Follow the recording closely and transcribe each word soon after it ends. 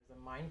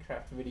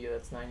Minecraft video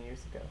that's 9 years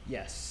ago.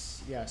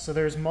 Yes, yeah. So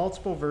there's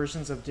multiple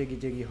versions of Diggy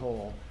Diggy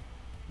Hole.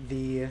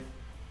 The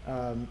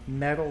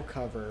metal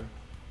cover,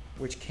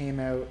 which came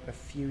out a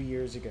few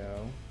years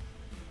ago,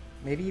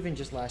 maybe even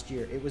just last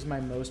year, it was my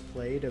most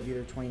played of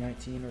either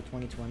 2019 or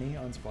 2020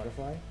 on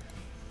Spotify.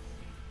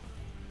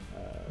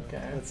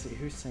 Okay. Let's see,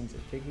 who sings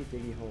it? Diggy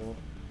Diggy Hole.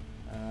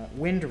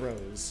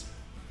 Windrose.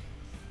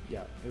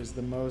 Yeah, it was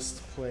my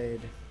most played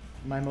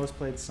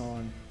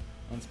song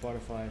on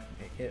Spotify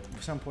at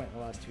some point in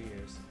the last 2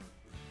 years.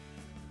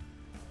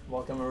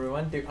 Welcome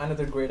everyone to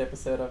another great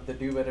episode of the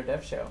Do Better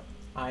Dev Show.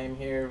 I am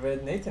here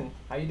with Nathan.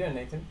 How you doing,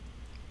 Nathan?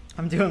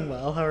 I'm doing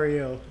well. How are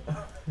you?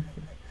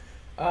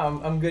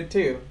 I'm good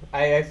too.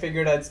 I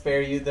figured I'd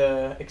spare you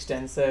the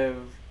extensive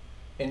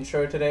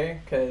intro today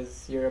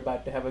because you're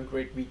about to have a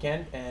great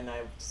weekend, and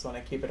I just want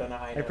to keep it on a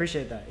high note. I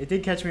appreciate that. It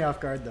did catch me off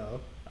guard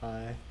though.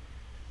 I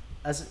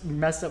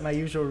messed up my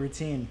usual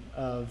routine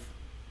of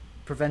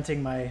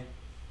preventing my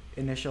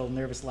initial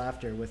nervous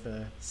laughter with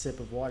a sip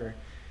of water.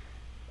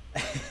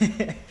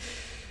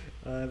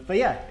 But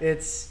yeah,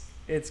 it's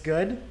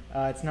good.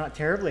 It's not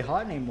terribly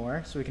hot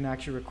anymore, so we can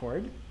actually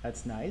record.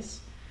 That's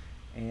nice.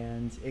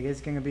 And it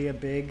is going to be a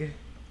big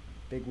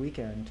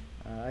weekend.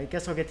 I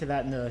guess I'll get to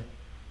that in the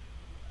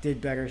do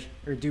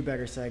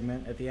better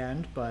segment at the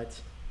end, but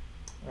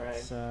All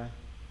right.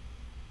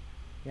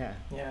 yeah.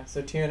 Yeah.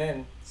 So tune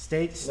in.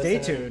 Stay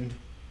Listen tuned.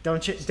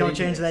 Don't change tuned,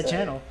 that sorry.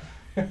 channel.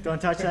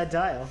 Don't touch that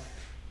dial.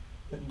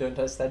 Don't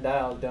touch that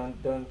dial.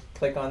 Don't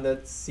click on the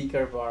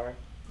seeker bar,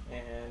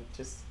 and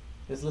just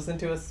listen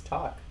to us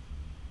talk,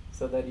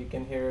 so that you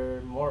can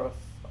hear more of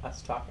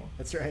us talking.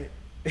 That's right.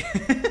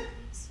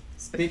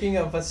 Speaking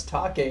of us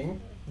talking,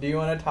 do you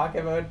want to talk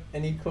about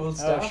any cool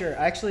stuff? Oh, sure.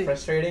 Actually,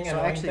 Frustrating, so I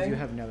annoying actually thing? do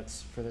have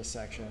notes for this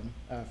section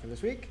for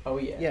this week. Oh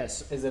yeah.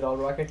 Yes. Is it all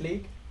Rocket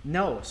League?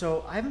 No.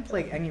 So I haven't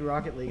played any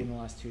Rocket League in the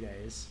last 2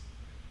 days.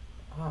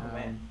 Oh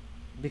man.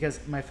 Because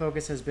my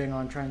focus has been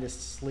on trying to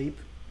sleep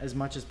as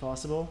much as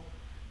possible.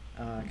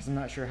 Because I'm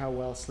not sure how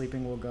well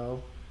sleeping will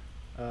go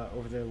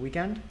over the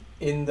weekend.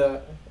 In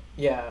the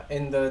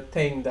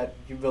thing that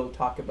you will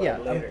talk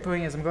about later.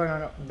 I'm going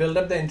on. Build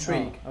up the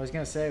intrigue. I was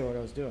gonna say what I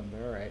was doing,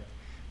 but all right.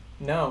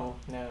 No.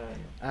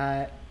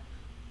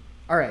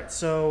 All right,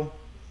 so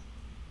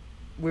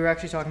we were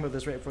actually talking about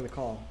this right before the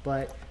call,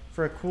 but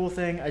for a cool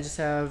thing, I just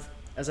have,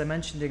 as I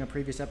mentioned in a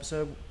previous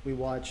episode, we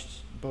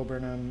watched Bo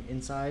Burnham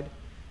Inside,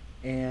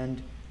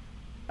 and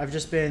I've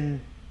just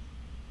been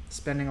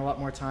spending a lot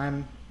more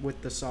time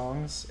with the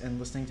songs and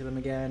listening to them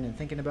again and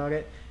thinking about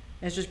it,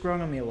 and it's just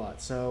growing on me a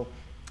lot. So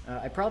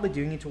I probably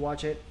do need to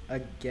watch it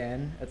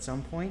again at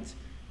some point,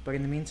 but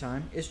in the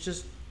meantime, it's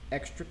just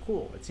extra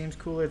cool. It seems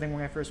cooler than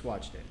when I first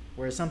watched it.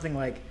 Whereas something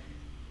like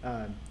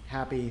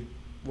Happy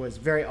was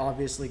very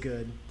obviously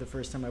good the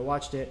first time I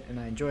watched it, and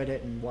I enjoyed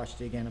it and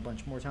watched it again a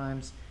bunch more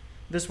times.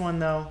 This one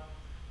though,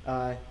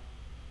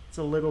 it's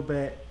a little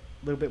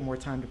bit more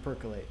time to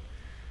percolate.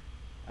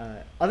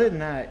 Other than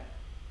that,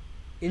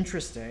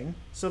 interesting.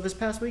 So this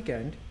past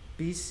weekend,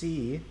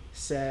 BC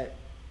set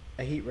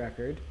a heat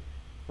record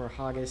for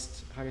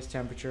hottest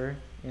temperature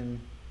in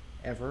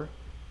ever,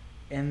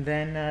 and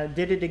then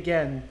did it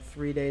again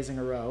 3 days in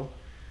a row.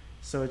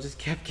 So it just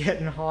kept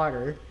getting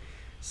hotter.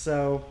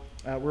 So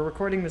we're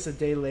recording this a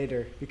day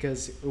later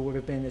because it would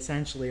have been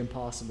essentially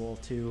impossible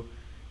to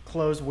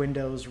close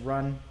windows,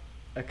 run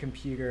a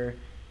computer,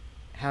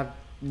 have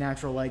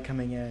natural light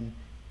coming in,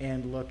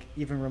 and look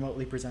even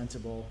remotely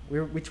presentable.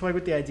 We toyed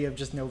with the idea of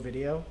just no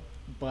video,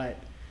 but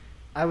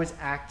I was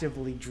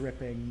actively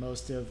dripping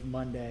most of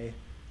Monday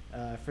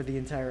for the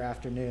entire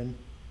afternoon,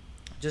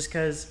 just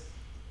because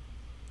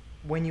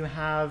when you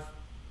have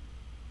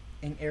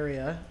an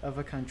area of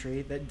a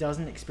country that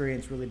doesn't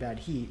experience really bad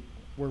heat,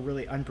 we're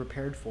really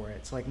unprepared for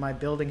it. So like my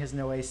building has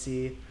no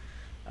AC.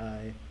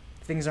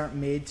 Things aren't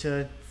made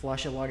to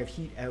flush a lot of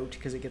heat out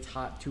because it gets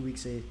hot 2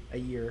 weeks a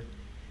year.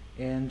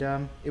 And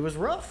it was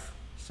rough.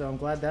 So I'm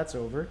glad that's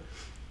over.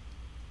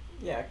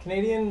 Yeah,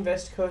 Canadian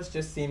West Coast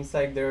just seems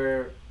like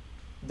they're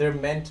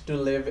meant to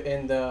live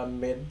in the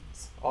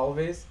mids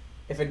always.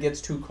 If it gets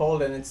too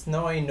cold and it's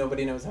snowing,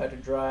 nobody knows how to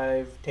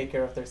drive, take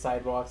care of their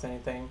sidewalks,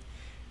 anything.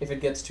 If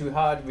it gets too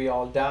hot, we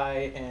all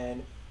die.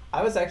 And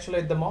I was actually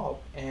at the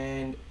mall,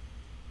 and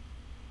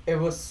it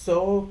was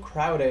so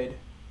crowded,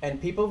 and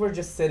people were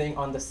just sitting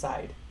on the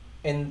side,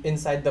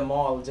 inside the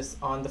mall,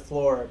 just on the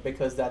floor,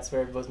 because that's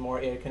where it was more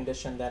air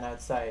conditioned than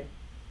outside.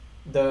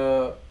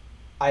 I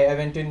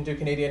went into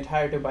Canadian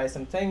Tire to buy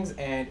some things,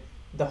 and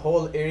the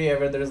whole area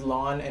where there's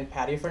lawn and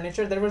patio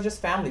furniture, there were just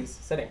families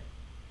sitting,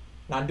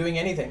 not doing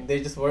anything.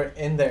 They just were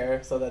in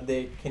there so that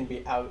they can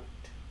be out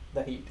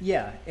the heat.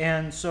 Yeah,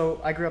 and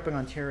so I grew up in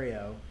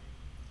Ontario,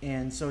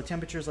 and so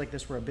temperatures like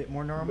this were a bit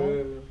more normal.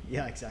 Boo.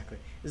 Yeah, exactly.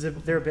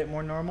 They're a bit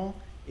more normal.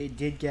 It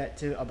did get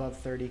to above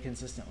 30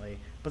 consistently.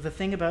 But the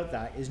thing about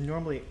that is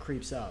normally it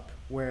creeps up,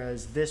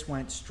 whereas this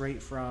went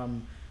straight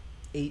from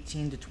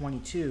 18 to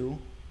 22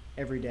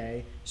 every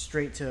day,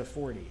 straight to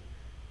 40.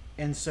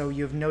 And so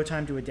you have no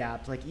time to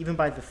adapt. Like even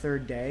by the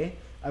third day,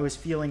 I was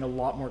feeling a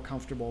lot more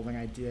comfortable than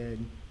I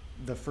did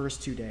the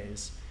first 2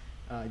 days.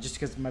 just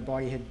because my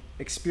body had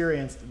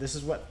experienced this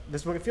is what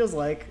it feels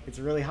like. It's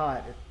really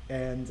hot,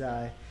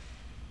 and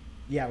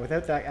yeah,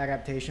 without that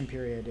adaptation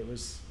period, it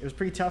was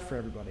pretty tough for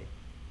everybody.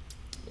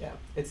 Yeah,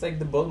 it's like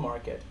the bull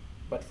market,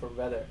 but for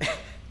weather.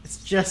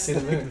 It's just To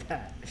the moon. like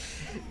that,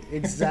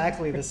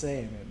 exactly the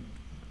same. And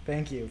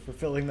thank you for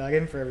filling that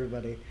in for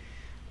everybody.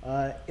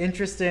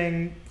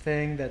 Interesting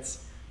thing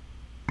that's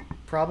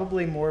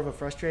probably more of a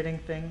frustrating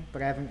thing,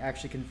 but I haven't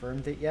actually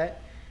confirmed it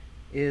yet,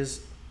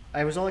 is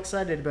I was all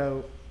excited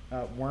about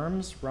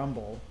Worms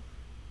Rumble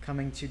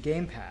coming to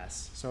Game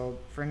Pass. So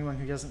for anyone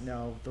who doesn't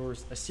know, there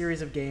was a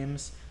series of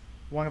games.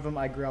 One of them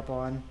I grew up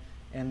on,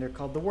 and they're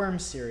called the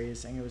Worms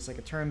series, and it was like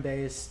a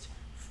turn-based,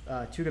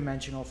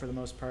 two-dimensional for the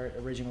most part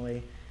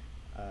originally,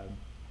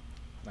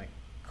 like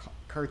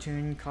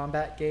cartoon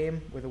combat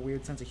game with a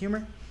weird sense of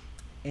humor.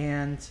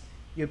 And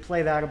you'd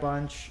play that a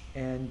bunch,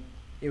 and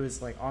it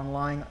was like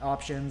online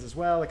options as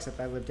well,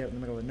 except I lived out in the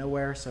middle of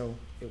nowhere, so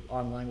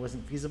online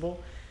wasn't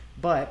feasible.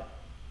 But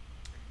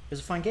it was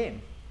a fun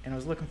game, and I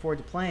was looking forward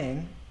to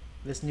playing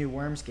this new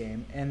Worms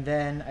game. And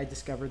then I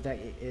discovered that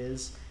it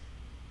is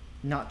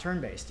not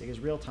turn-based. It is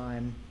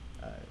real-time,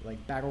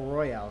 like battle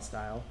royale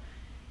style.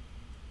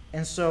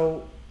 And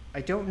so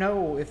I don't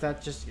know if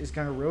that just is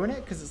going to ruin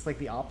it, because it's like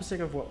the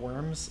opposite of what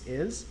Worms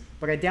is.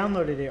 But I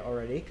downloaded it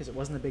already because it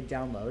wasn't a big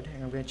download,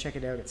 and I'm going to check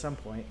it out at some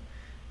point.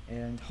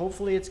 And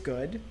hopefully it's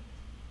good.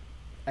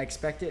 I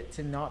expect it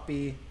to not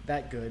be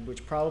that good,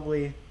 which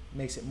probably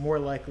makes it more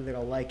likely that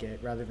I'll like it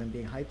rather than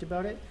being hyped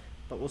about it.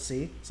 But we'll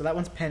see. So that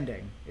one's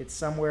pending. It's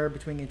somewhere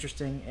between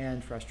interesting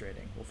and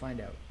frustrating. We'll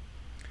find out.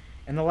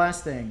 And the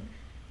last thing,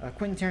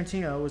 Quentin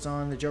Tarantino was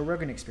on the Joe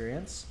Rogan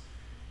Experience,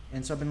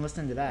 and so I've been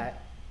listening to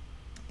that.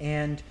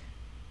 And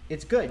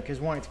it's good because,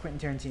 one, it's Quentin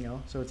Tarantino,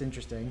 so it's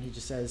interesting. He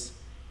just says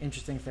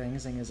interesting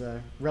things and is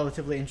a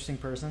relatively interesting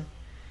person.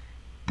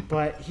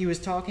 But he was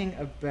talking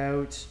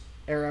about,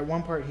 or at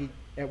one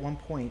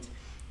point,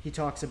 he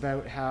talks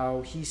about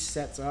how he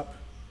sets up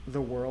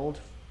the world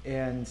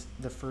and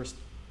the first,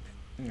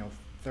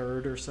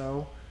 third or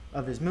so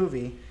of his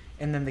movie,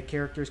 and then the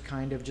characters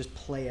kind of just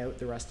play out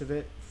the rest of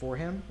it for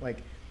him.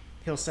 Like,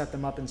 he'll set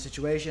them up in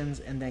situations,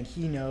 and then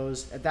he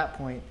knows at that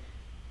point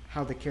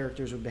how the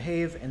characters would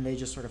behave, and they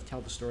just sort of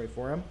tell the story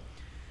for him.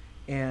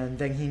 And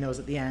then he knows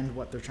at the end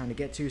what they're trying to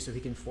get to, so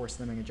he can force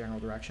them in a general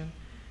direction.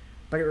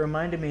 But it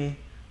reminded me,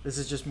 this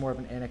is just more of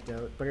an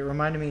anecdote, but it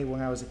reminded me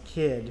when I was a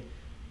kid,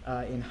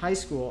 in high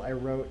school, I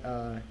wrote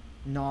a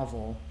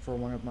novel for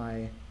one of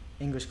my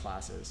English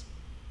classes.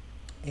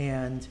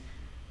 And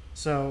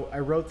so I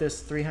wrote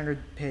this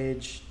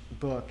 300-page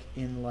book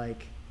in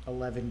like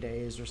 11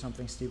 days or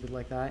something stupid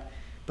like that.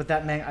 But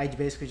that meant I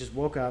basically just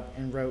woke up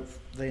and wrote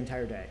the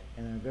entire day.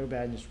 And then I'd go to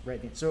bed and just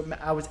write it. So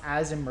I was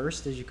as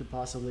immersed as you could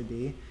possibly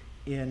be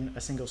in a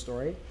single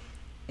story.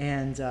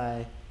 And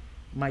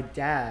my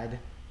dad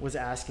was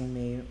asking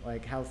me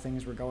like how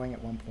things were going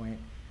at one point.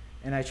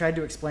 And I tried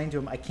to explain to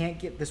him, I can't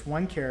get this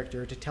one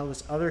character to tell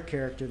this other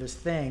character this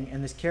thing,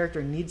 and this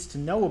character needs to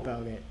know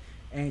about it.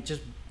 And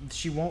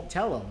she won't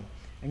tell him.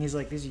 And he's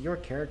like, these are your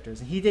characters.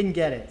 And he didn't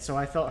get it. So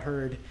I felt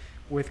heard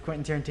with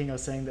Quentin Tarantino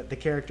saying that the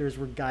characters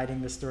were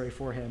guiding the story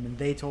for him, and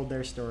they told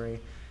their story,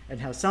 and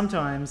how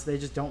sometimes they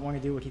just don't want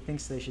to do what he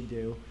thinks they should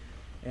do,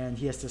 and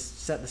he has to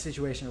set the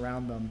situation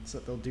around them so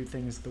that they'll do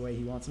things the way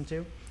he wants them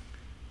to.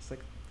 It's like,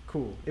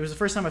 cool. It was the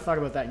first time I thought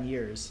about that in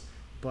years,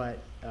 but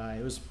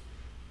it was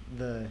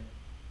the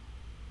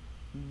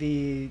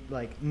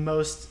like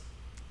most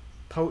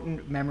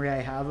potent memory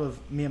I have of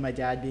me and my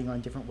dad being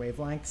on different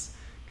wavelengths,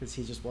 because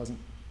he just wasn't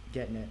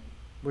getting it,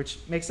 which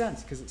makes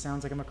sense because it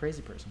sounds like I'm a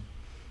crazy person.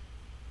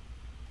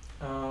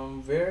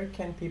 Where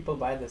can people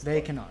buy this They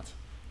book? cannot.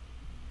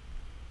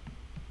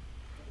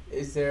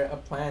 Is there a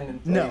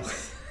plan in No.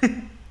 place?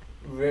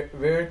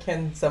 Where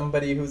can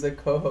somebody who's a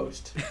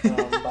co-host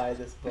buy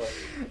this book?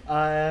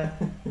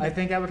 I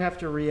think I would have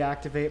to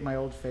reactivate my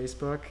old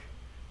Facebook,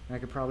 and I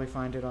could probably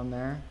find it on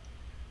there.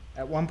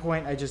 At one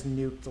point, I just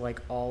nuked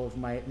like all of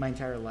my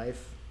entire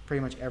life,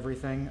 pretty much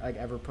everything I'd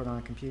ever put on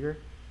a computer.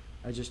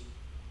 I just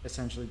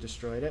essentially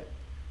destroyed it,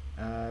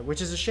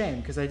 which is a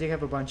shame because I did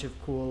have a bunch of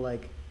cool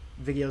like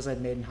videos I'd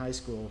made in high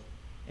school,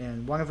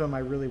 and one of them I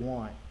really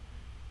want.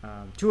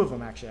 Two of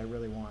them actually I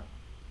really want.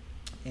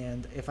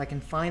 And if I can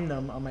find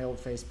them on my old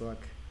Facebook,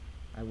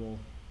 I will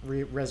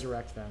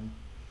resurrect them.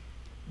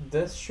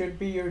 This should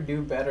be your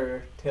do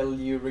better till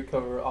you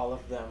recover all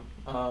of them.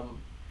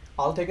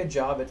 I'll take a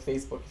job at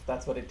Facebook if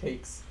that's what it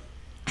takes.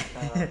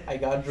 I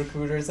got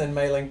recruiters in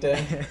my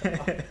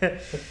LinkedIn.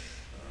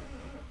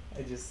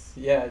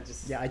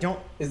 I don't.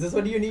 Is this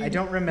what you need? I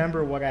don't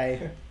remember what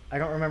I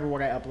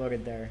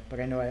uploaded there, but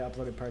I know I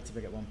uploaded parts of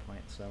it at one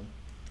point. So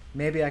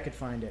maybe I could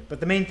find it. But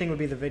the main thing would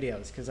be the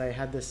videos, because I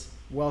had this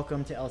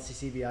Welcome to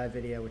LCCBI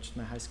video, which is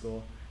my high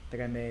school,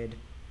 that I made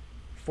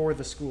for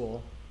the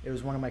school. It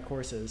was one of my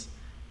courses,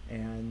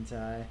 and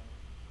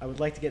I would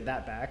like to get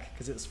that back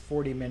because it's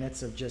 40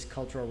 minutes of just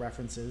cultural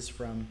references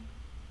from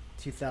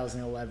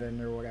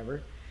 2011 or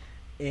whatever.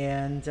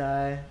 And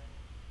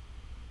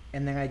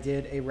then I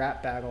did a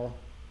rap battle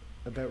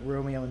about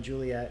Romeo and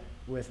Juliet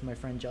with my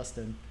friend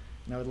Justin,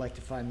 and I would like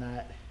to find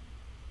that.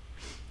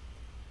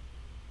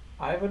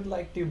 I would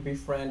like to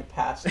befriend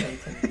past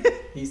Nathan.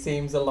 He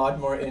seems a lot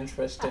more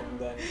interesting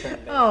than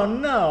current Nathan. Oh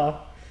no!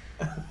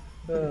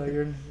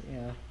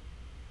 Yeah.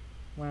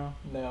 Well.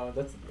 No,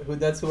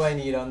 that's who I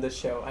need on this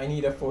show. I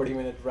need a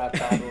 40-minute rap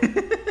battle.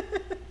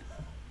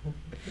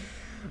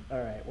 All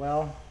right.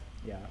 Well,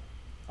 yeah.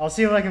 I'll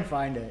see if I can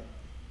find it.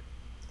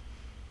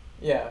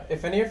 Yeah,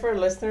 if any of our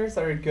listeners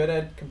are good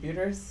at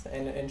computers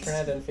and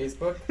internet and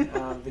Facebook,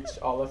 which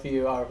all of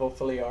you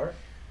hopefully are,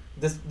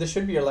 this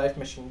should be your life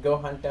mission. Go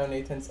hunt down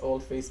Nathan's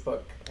old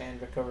Facebook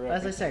and recover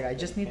everything. As I say, I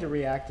just need to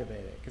reactivate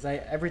it because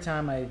every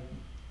time I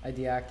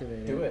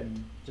deactivate it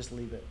and just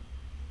leave it.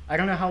 I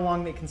don't know how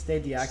long they can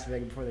stay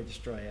deactivated before they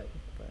destroy it.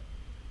 But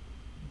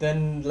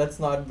then let's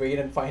not wait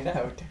and find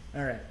out.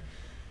 All right.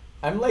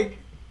 I'm like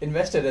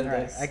invested in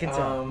this. I can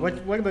tell.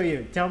 What about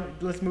you? Tell me.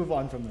 Let's move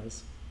on from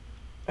this.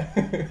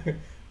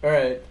 All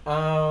right.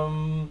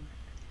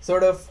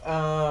 Sort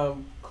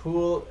of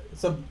cool.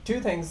 So two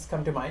things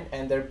come to mind,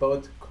 and they're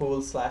both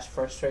cool /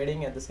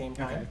 frustrating at the same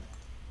time. Okay.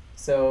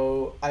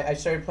 So I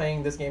started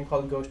playing this game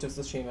called Ghost of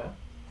Tsushima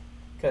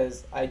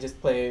because I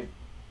just play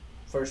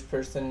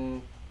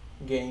first-person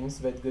games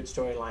with good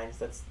storylines.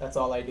 That's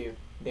all I do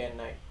day and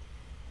night.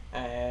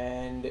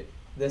 And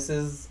this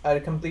is a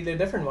completely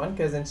different one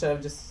because instead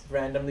of just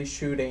randomly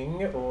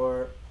shooting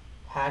or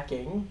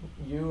hacking,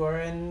 you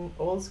are in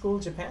old school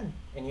Japan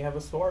and you have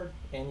a sword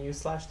and you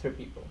slash through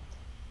people,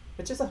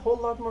 which is a whole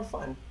lot more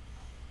fun.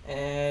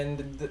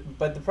 And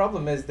but the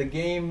problem is the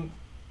game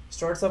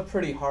starts up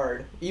pretty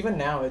hard. Even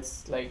now,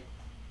 it's like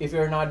if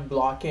you're not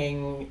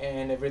blocking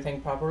and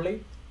everything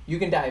properly, you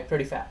can die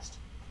pretty fast.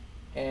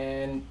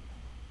 And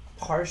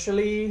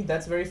partially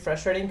that's very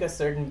frustrating because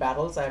certain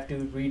battles I have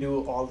to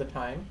redo all the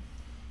time.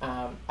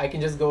 I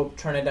can just go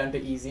turn it down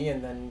to easy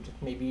and then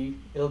maybe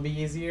it'll be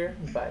easier,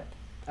 but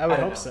I would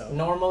don't hope know. so.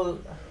 Normal,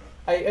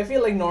 I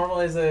feel like normal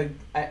is I'm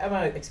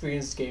an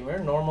experienced gamer.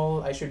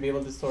 Normal, I should be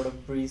able to sort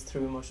of breeze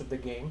through most of the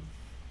game,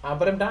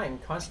 but I'm dying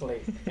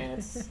constantly and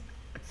it's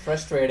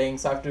frustrating.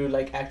 So I have to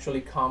like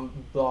actually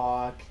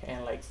block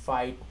and like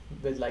fight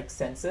with like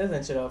senses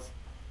instead of,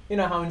 you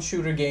know how in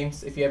shooter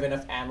games if you have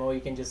enough ammo you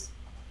can just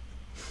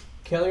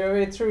kill your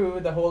way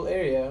through the whole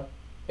area.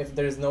 If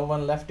there's no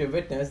one left to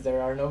witness,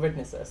 there are no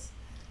witnesses.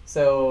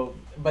 So,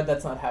 but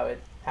that's not how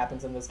it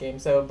happens in this game.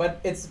 So,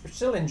 but it's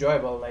still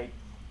enjoyable. Like,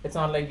 it's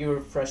not like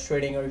you're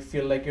frustrating or you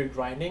feel like you're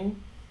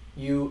grinding.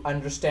 You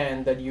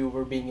understand that you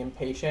were being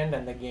impatient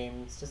and the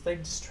game's just like,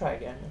 just try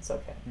again. It's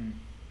okay.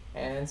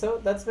 And so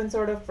that's been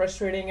sort of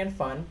frustrating and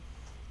fun.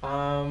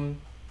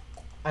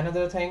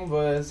 Another thing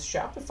was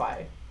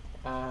Shopify,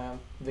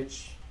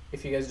 which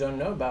if you guys don't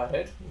know about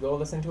it, go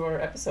listen to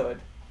our episode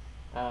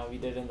we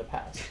did in the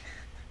past.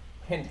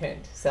 Hint,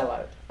 hint,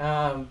 sellout.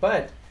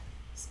 But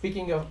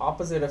speaking of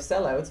opposite of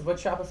sellouts, what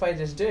Shopify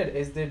just did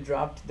is they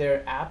dropped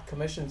their app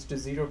commissions to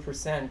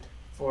 0%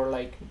 for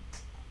like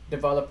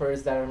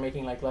developers that are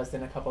making like less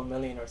than a couple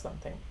million or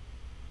something,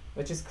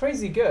 which is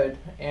crazy good,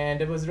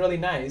 and it was really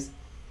nice.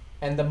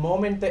 And the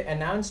moment they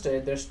announced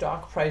it, their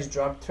stock price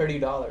dropped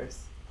 $30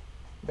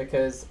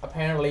 because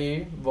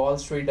apparently Wall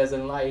Street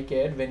doesn't like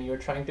it when you're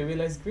trying to be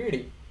less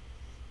greedy.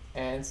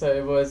 And so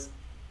it was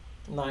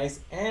nice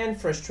and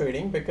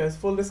frustrating because,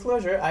 full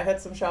disclosure, I had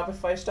some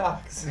Shopify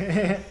stocks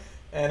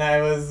and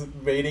I was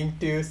waiting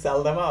to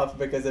sell them off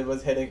because it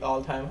was hitting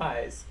all-time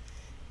highs.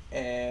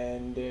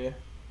 And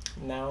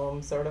now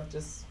I'm sort of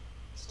just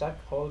stuck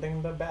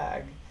holding the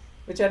bag,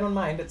 which I don't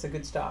mind. It's a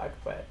good stock,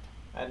 but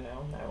I don't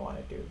know. I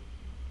wanted to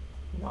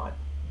not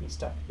be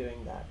stuck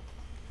doing that.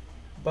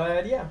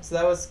 But yeah, so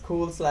that was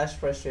cool /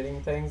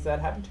 frustrating things that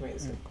happened to me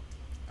this week.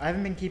 I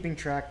haven't been keeping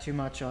track too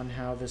much on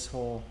how this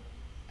whole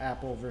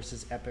Apple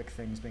versus Epic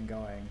thing's been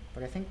going,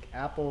 but I think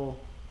Apple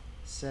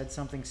said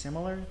something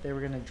similar. They were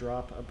going to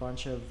drop a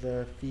bunch of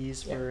the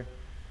fees for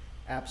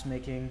apps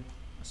making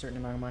a certain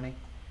amount of money.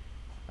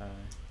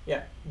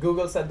 Yeah,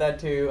 Google said that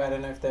too. I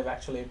don't know if they've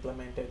actually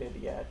implemented it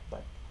yet,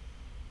 but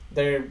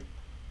they're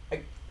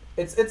like,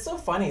 it's so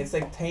funny. It's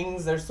like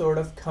things are sort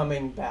of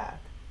coming back.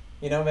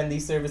 You know, when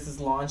these services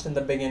launched in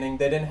the beginning,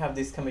 they didn't have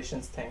these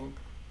commissions thing.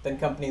 Then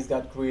companies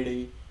got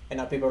greedy. And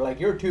now people are like,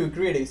 you're too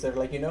greedy. So they're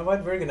like, you know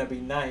what? We're going to be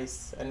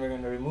nice and we're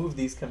going to remove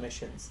these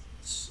commissions.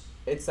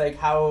 It's like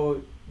how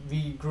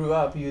we grew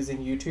up using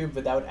YouTube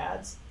without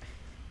ads.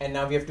 And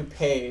now we have to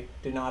pay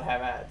to not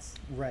have ads.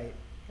 Right.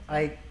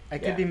 I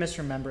could be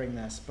misremembering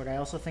this, but I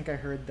also think I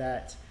heard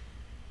that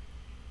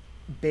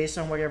based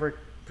on whatever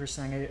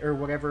percentage or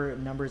whatever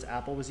numbers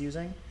Apple was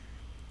using,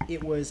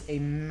 it was a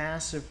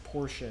massive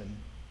portion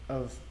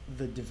of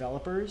the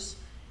developers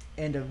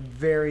and a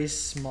very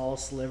small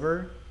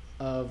sliver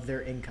of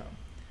their income,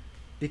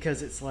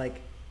 because it's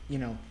like, you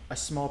know, a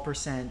small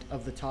percent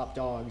of the top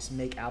dogs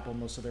make Apple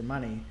most of their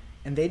money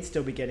and they'd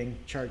still be getting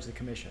charged the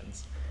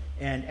commissions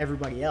and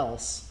everybody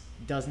else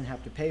doesn't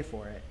have to pay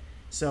for it.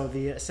 So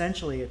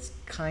essentially it's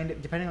kind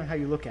of, depending on how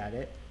you look at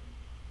it,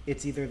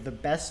 it's either the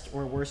best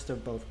or worst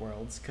of both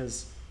worlds,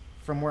 because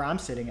from where I'm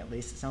sitting at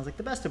least, it sounds like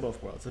the best of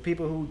both worlds. The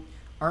people who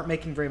aren't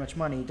making very much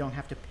money don't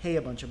have to pay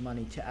a bunch of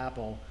money to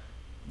Apple.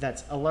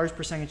 That's a large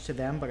percentage to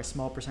them, but a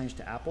small percentage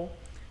to Apple.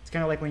 It's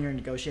kind of like when you're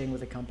negotiating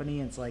with a company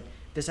and it's like,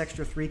 this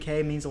extra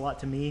 $3K means a lot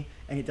to me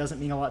and it doesn't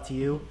mean a lot to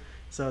you.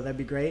 So that'd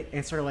be great. And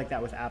it's sort of like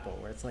that with Apple,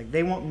 where it's like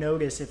they won't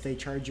notice if they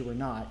charge you or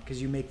not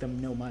because you make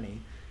them no money.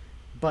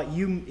 But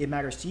it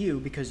matters to you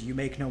because you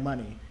make no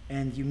money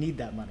and you need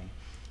that money.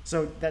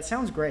 So that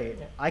sounds great.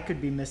 Yeah. I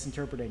could be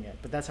misinterpreting it,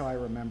 but that's how I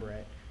remember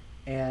it.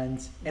 And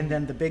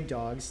then the big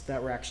dogs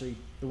that were actually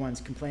the ones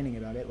complaining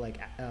about it, like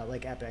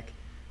Epic,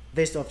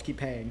 they still have to keep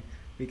paying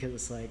because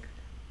it's like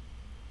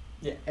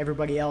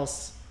everybody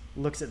else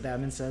looks at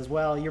them and says,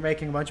 well, you're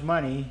making a bunch of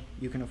money,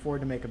 you can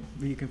afford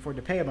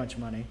to pay a bunch of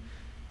money,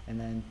 and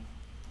then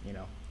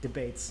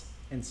debates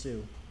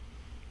ensue.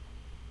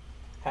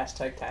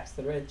 Hashtag tax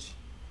the rich.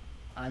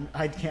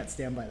 I can't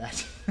stand by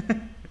that.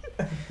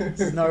 This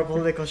is not a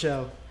political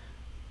show.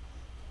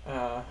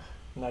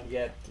 Not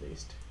yet, at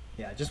least.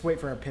 Yeah, just wait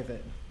for a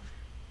pivot.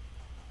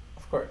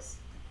 Of course.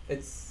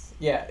 It's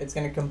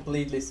going to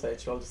completely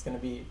switch. We're just going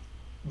to be,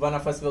 one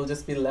of us will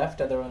just be left,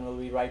 other one will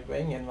be right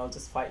wing, and we'll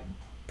just fight.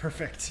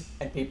 Perfect.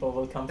 And people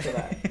will come to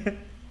that.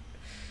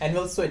 And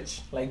we'll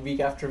switch, like week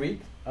after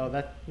week. Oh,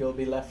 that you'll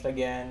be left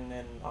again,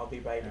 and I'll be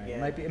right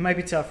again. It might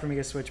be tough for me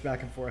to switch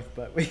back and forth,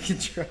 but we can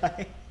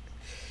try.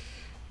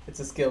 It's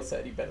a skill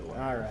set you better learn.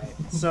 All right.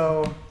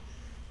 So,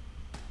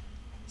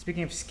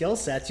 speaking of skill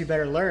sets, you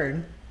better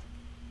learn.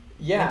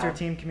 Yeah.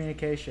 Inter-team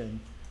communication.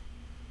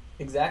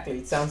 Exactly.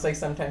 It sounds like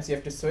sometimes you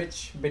have to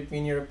switch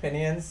between your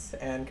opinions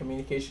and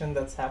communication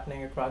that's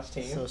happening across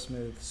teams. So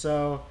smooth.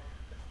 So,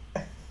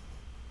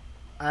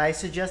 I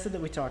suggested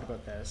that we talk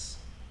about this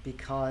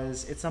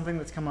because it's something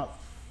that's come up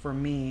for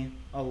me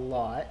a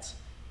lot,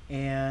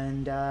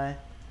 and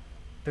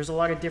there's a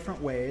lot of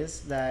different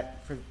ways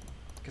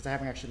because I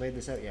haven't actually laid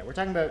this out yet. We're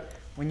talking about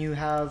when you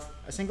have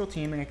a single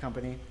team in a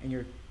company and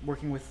you're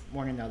working with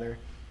one another.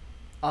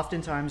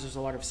 Oftentimes there's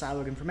a lot of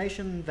siloed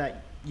information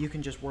that you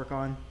can just work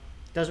on.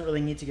 Doesn't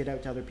really need to get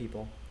out to other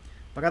people.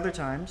 But other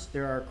times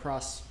there are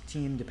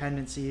cross-team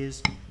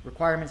dependencies,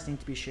 requirements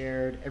need to be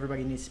shared,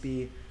 everybody needs to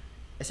be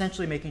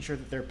essentially making sure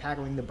that they're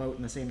paddling the boat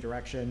in the same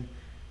direction,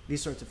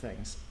 these sorts of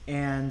things.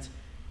 And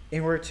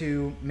in order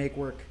to make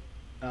work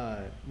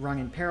run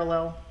in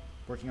parallel,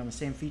 working on the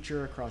same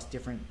feature across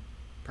different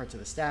parts of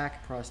the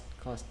stack,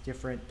 across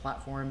different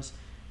platforms,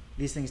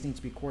 these things need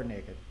to be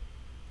coordinated.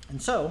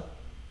 And so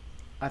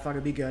I thought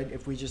it'd be good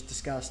if we just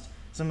discussed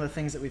some of the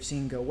things that we've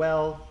seen go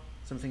well,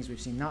 some things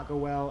we've seen not go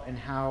well, and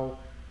how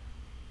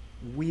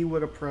we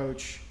would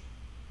approach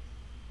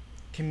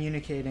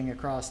communicating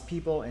across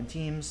people and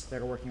teams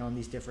that are working on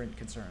these different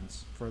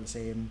concerns for the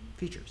same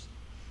features.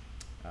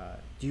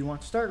 Do you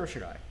want to start, or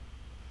should I?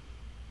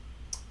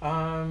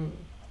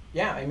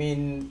 Yeah, I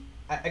mean,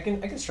 I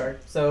can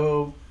start.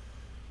 So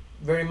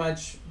very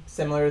much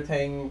similar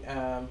thing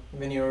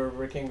when you're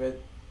working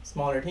with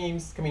smaller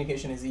teams,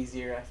 communication is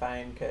easier, I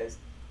find, because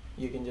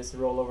you can just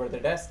roll over the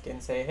desk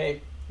and say,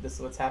 hey, this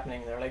is what's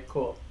happening. They're like,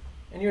 cool.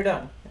 And you're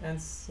done. And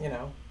it's,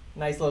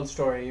 nice little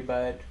story,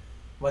 but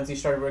once you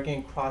start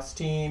working across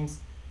teams,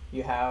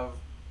 you have,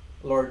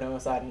 Lord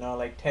knows, I don't know,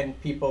 like 10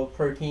 people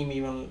per team,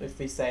 even if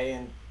we say,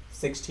 and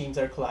 6 teams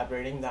are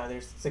collaborating. Now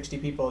there's 60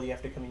 people, you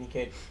have to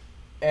communicate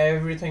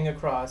everything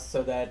across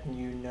so that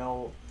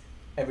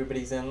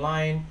everybody's in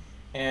line.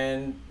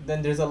 And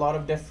then there's a lot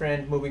of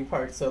different moving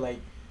parts. So like,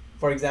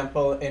 for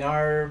example, in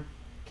our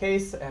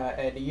case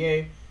at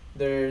EA,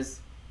 there's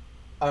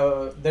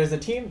a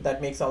team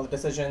that makes all the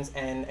decisions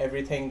and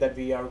everything that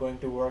we are going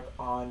to work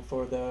on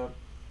for the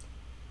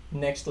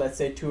next, let's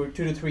say, 2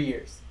 to 3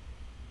 years.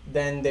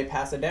 Then they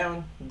pass it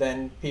down.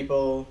 Then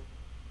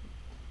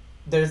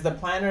there's the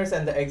planners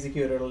and the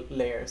executor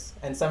layers,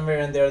 and somewhere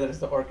in there's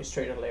the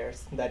orchestrator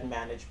layers that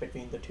manage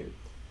between the two.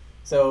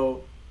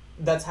 So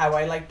that's how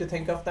I like to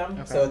think of them.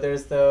 Okay. So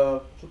there's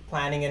the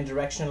planning and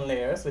direction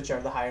layers, which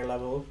are the higher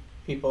level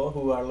people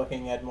who are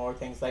looking at more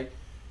things like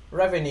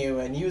revenue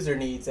and user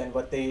needs and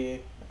what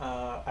they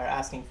are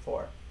asking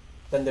for.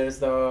 Then there's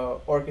the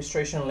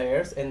orchestration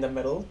layers in the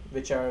middle,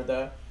 which are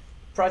the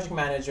project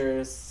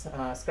managers,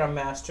 scrum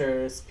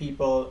masters,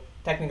 people,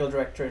 technical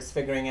directors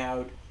figuring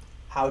out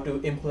how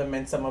to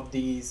implement some of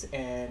these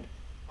and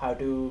how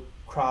to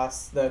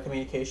cross the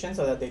communication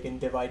so that they can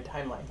divide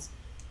timelines.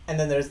 And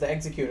then there's the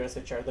executors,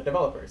 which are the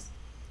developers.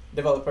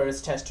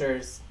 Developers,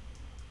 testers,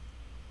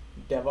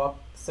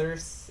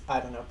 DevOpsers,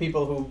 I don't know,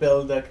 people who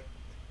build the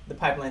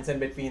pipelines in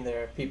between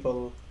there,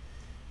 people,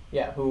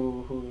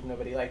 who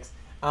nobody likes.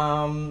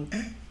 And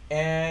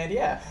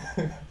yeah,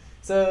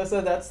 so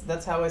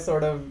that's how I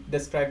sort of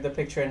describe the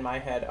picture in my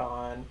head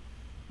on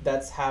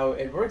that's how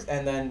it works.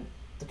 And then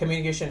the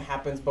communication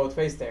happens both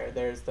ways there.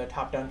 There's the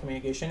top-down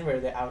communication where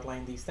they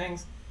outline these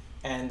things,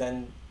 and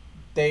then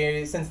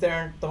since they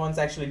aren't the ones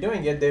actually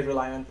doing it, they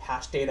rely on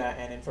past data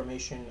and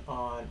information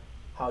on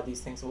how these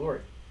things will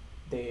work.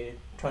 They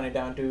turn it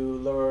down to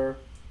lower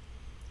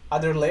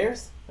other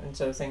layers,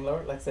 instead of saying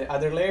lower, let's say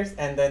other layers,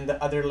 and then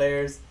the other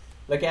layers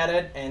look at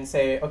it and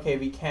say, okay,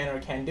 we can or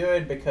can't do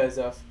it because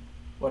of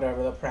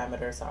whatever the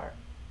parameters are.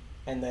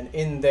 And then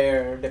in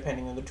there,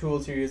 depending on the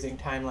tools you're using,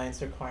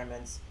 timelines,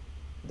 requirements,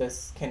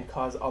 this can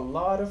cause a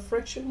lot of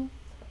friction.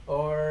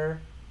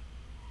 Or,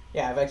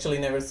 yeah, I've actually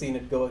never seen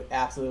it go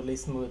absolutely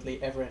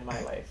smoothly ever in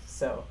my life.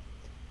 So,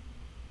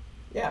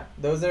 yeah,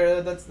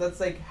 that's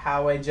like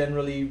how I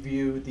generally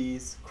view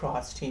these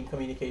cross team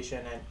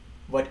communication and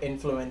what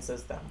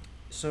influences them.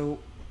 So,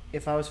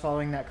 if I was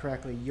following that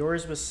correctly,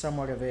 yours was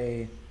somewhat of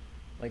a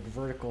like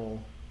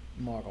vertical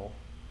model,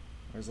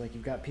 whereas like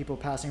you've got people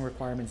passing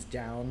requirements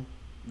down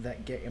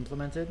that get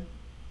implemented.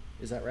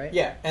 Is that right?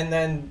 Yeah, and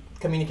then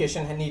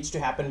communication needs to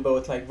happen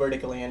both like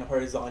vertically and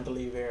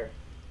horizontally, where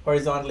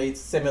horizontally it's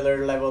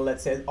similar level.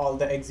 Let's say all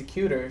the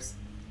executors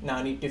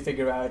now need to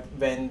figure out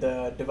when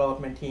the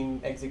development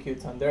team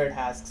executes on their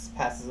tasks,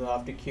 passes it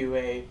off to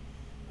QA,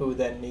 who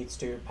then needs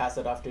to pass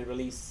it off to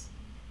release,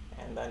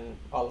 and then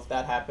all of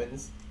that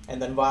happens.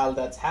 And then while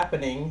that's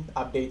happening,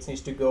 updates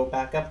needs to go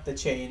back up the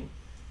chain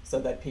so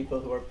that people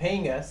who are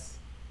paying us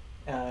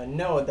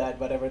know that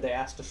whatever they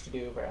asked us to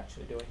do, we're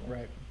actually doing it.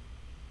 Right.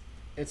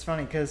 It's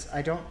funny because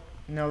I don't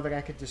know that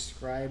I could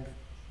describe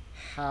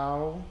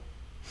how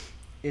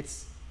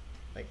it's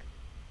like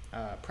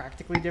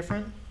practically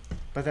different,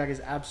 but that is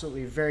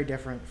absolutely very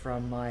different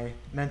from my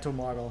mental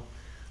model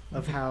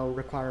of how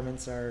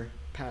requirements are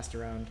passed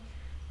around.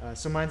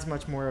 So mine's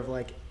much more of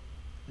like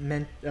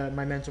my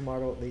mental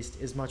model, at least,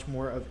 is much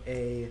more of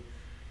a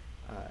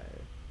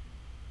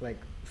like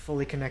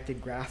fully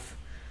connected graph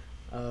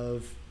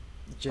of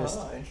just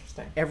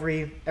interesting.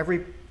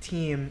 Every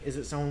team is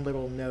its own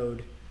little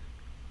node,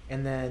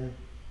 and then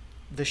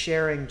the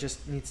sharing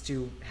just needs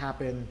to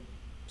happen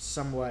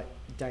somewhat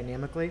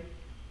dynamically.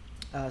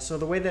 So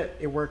the way that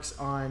it works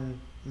on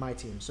my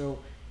team. So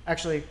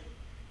actually,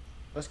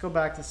 let's go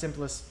back to the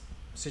simplest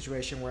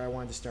situation where I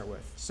wanted to start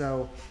with.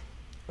 So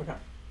Okay.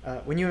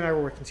 When you and I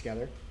were working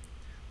together,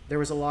 there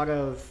was a lot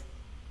of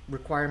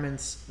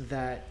requirements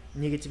that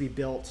needed to be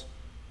built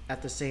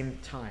at the same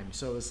time.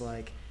 So it was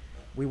like,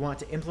 we want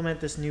to implement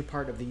this new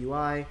part of the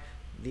UI.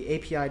 The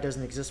API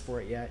doesn't exist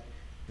for it yet.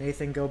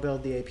 Nathan, go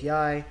build the API,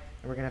 and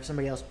we're going to have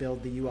somebody else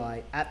build the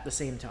UI at the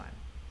same time.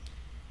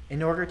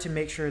 In order to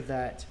make sure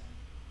that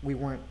we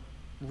weren't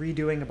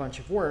redoing a bunch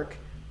of work,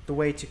 the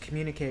way to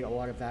communicate a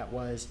lot of that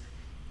was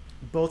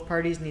both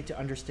parties need to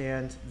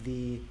understand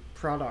the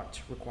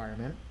product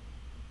requirement.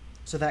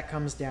 So that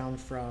comes down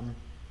from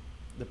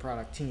the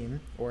product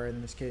team, or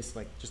in this case,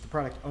 like just the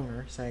product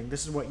owner, saying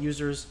this is what the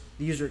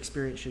user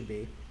experience should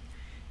be.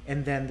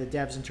 And then the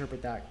devs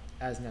interpret that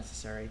as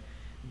necessary.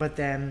 But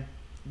then,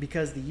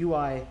 because the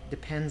UI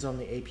depends on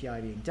the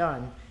API being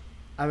done,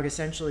 I would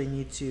essentially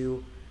need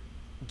to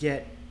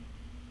get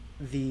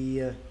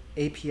the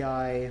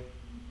API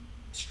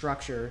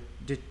structure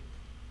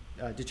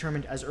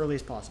determined as early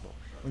as possible.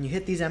 When you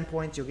hit these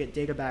endpoints, you'll get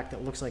data back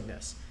that looks like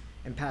this,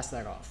 and pass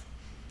that off.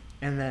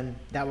 And then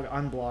that would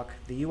unblock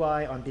the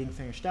UI on being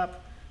finished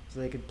up,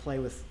 so they could play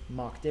with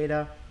mock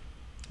data,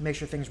 make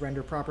sure things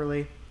render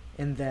properly,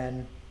 and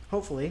then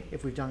hopefully,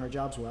 if we've done our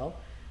jobs well,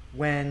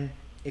 when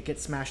it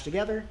gets smashed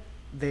together,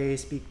 they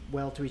speak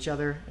well to each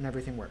other and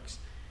everything works.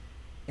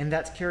 And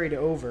that's carried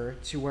over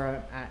to where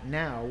I'm at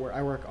now, where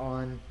I work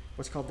on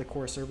what's called the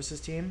core services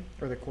team,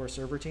 or the core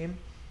server team.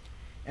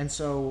 And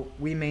so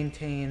we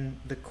maintain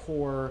the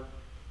core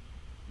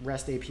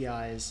REST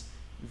APIs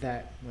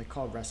that we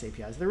call REST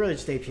APIs. They're really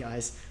just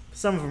APIs.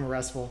 Some of them are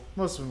RESTful,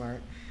 most of them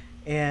aren't.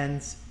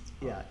 And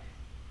yeah.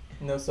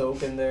 No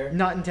soap in there?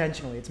 Not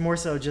intentionally. It's more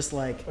so just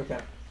like, okay,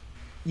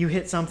 you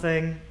hit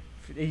something,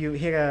 you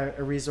hit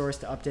a resource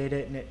to update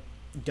it, and it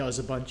does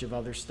a bunch of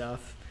other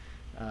stuff,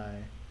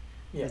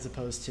 as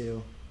opposed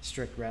to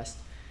strict REST.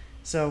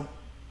 So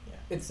yeah,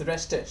 it's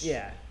REST-ish.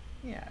 Yeah.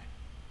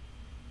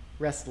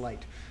 REST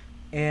light.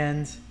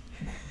 And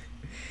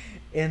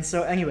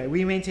so anyway,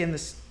 we maintain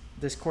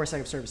this core set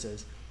of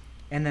services,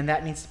 and then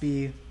that needs to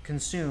be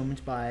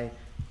consumed by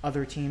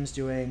other teams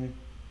doing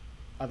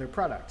other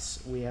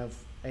products. We have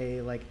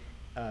a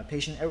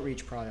patient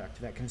outreach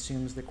product that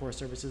consumes the core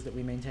services that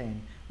we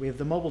maintain. We have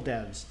the mobile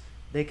devs.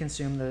 They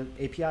consume the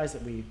APIs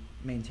that we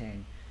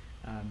maintain.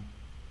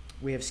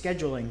 We have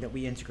scheduling that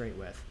we integrate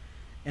with.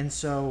 And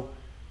so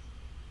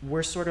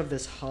we're sort of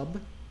this hub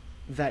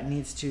that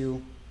needs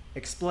to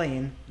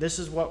explain this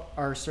is what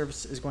our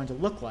service is going to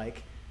look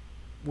like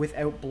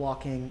without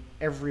blocking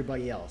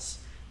everybody else.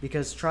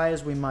 Because try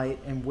as we might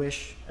and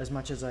wish as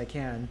much as I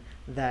can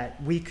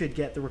that we could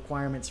get the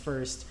requirements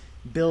first,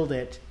 build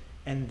it,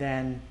 and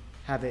then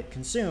have it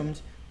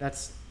consumed,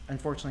 that's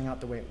unfortunately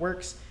not the way it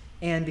works.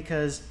 And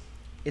because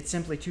it's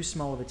simply too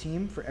small of a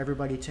team for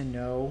everybody to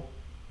know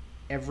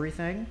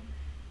everything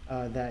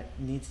that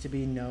needs to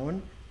be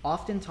known,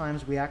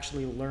 oftentimes we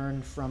actually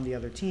learn from the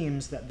other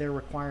teams that their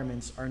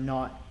requirements are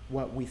not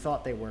what we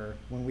thought they were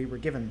when we were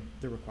given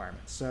the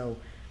requirements. So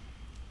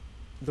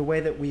the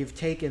way that we've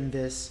taken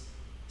this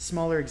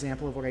smaller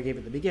example of what I gave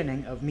at the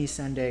beginning of me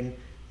sending,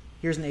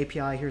 here's an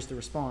API, here's the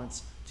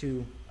response,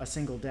 to a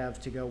single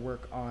dev to go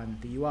work on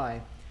the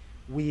UI,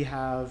 we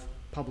have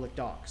public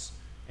docs.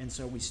 And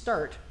so we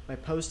start by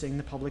posting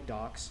the public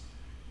docs,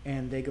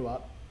 and they go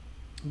up.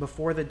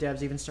 before the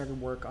devs even started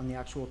work on the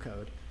actual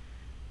code.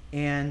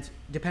 And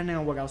depending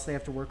on what else they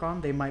have to work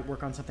on, they might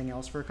work on something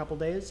else for a couple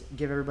days,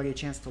 give everybody a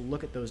chance to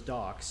look at those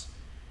docs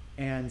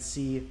and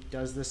see,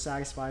 does this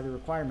satisfy the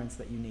requirements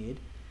that you need?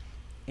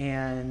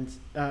 And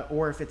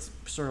or if it's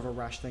sort of a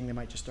rush thing, they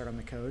might just start on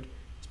the code,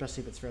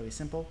 especially if it's fairly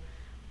simple.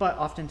 But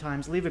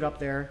oftentimes, leave it up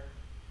there.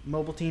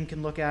 Mobile team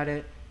can look at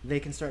it. They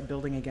can start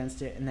building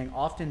against it. And then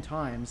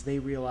oftentimes, they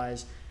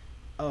realize,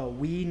 oh,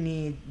 we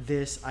need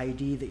this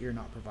ID that you're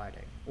not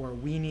providing. Or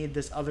we need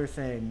this other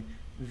thing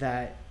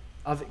that,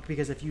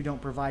 because if you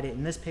don't provide it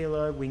in this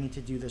payload, we need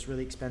to do this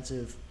really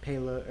expensive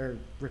payload or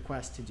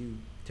request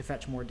to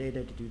fetch more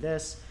data to do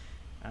this.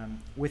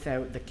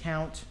 Without the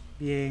count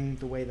being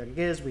the way that it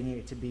is, we need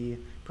it to be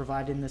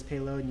provided in this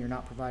payload, and you're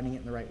not providing it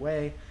in the right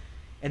way.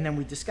 And then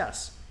we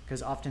discuss,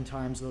 because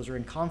oftentimes those are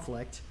in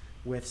conflict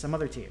with some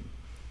other team.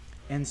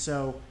 And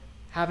so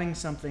having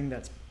something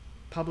that's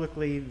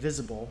publicly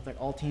visible that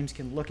all teams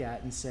can look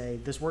at and say,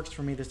 this works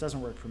for me, this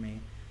doesn't work for me,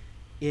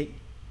 it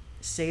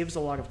saves a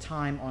lot of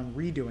time on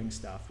redoing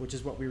stuff, which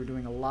is what we were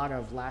doing a lot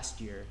of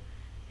last year.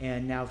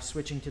 And now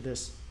switching to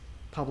this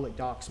public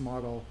docs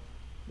model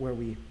where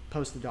we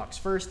post the docs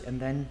first and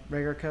then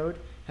regular code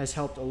has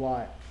helped a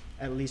lot,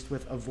 at least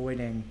with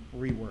avoiding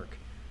rework.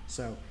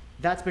 So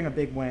that's been a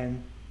big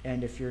win.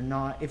 And if you're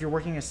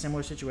working in a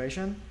similar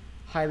situation,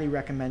 highly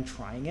recommend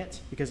trying it,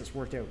 because it's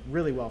worked out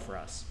really well for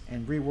us.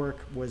 And rework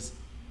was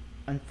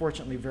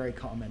unfortunately very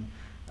common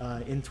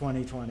in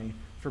 2020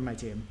 for my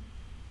team.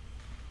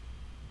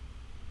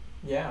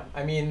 Yeah,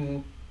 I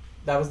mean,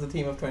 that was the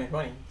theme of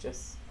 2020,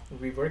 just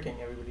reworking,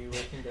 everybody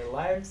working their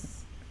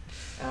lives.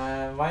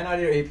 Why not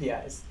your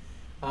APIs?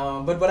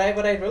 But what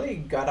I really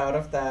got out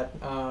of that,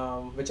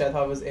 which I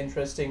thought was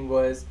interesting,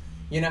 was,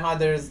 you know how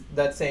there's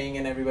that saying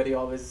and everybody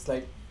always is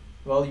like,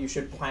 well, you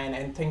should plan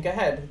and think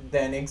ahead,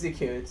 then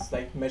execute,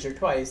 like measure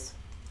twice,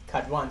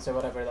 cut once, or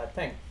whatever that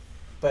thing.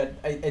 But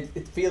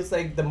it feels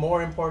like the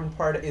more important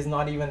part is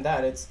not even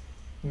that. It's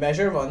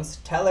measure once,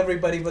 tell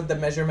everybody what the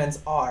measurements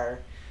are,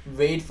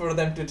 wait for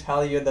them to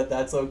tell you that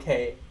that's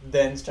okay,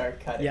 then start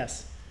cutting.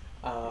 Yes.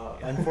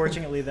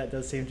 Unfortunately, that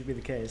does seem to be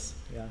the case.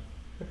 Yeah.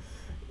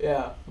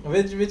 Yeah.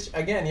 Which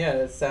again, yeah,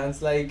 it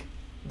sounds like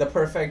the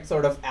perfect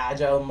sort of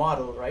agile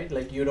model, right?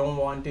 Like, you don't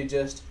want to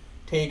just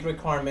take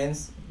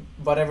requirements,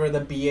 whatever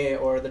the BA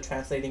or the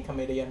translating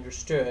committee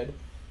understood,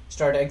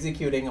 start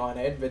executing on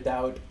it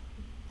without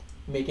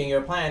making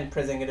your plan,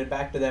 presenting it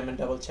back to them and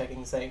double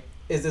checking, saying,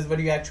 is this what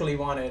you actually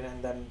wanted?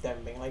 And then them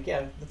being like,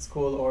 yeah, that's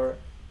cool, or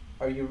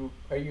are you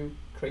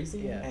crazy?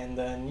 Yeah. And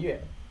then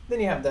then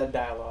you have that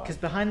dialogue. Because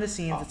behind the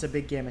scenes, it's a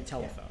big game of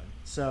telephone. Yeah.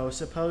 So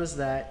suppose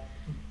that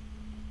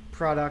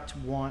product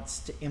wants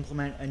to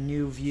implement a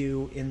new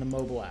view in the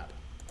mobile app.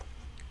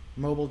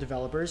 Mobile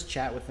developers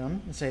chat with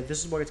them and say,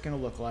 this is what it's going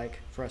to look like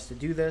for us to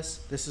do this.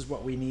 This is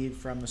what we need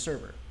from the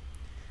server.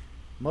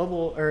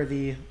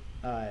 The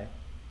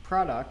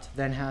product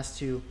then has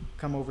to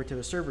come over to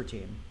the server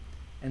team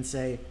and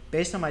say,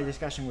 based on my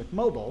discussion with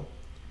mobile,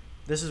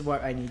 this is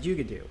what I need you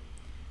to do.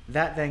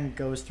 That then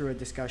goes through a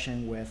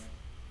discussion with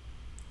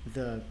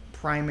the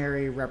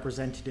primary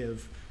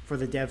representative for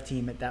the dev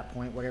team at that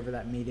point, whatever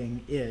that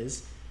meeting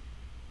is.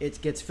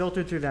 It gets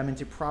filtered through them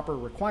into proper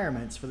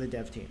requirements for the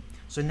dev team.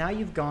 So now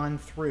you've gone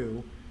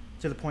through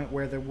to the point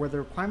where the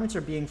requirements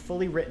are being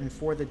fully written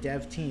for the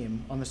dev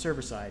team on the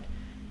server side.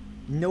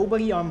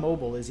 Nobody on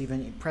mobile is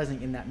even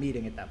present in that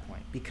meeting at that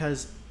point,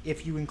 because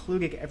if you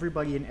included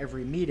everybody in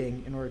every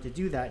meeting in order to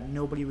do that,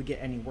 nobody would get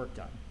any work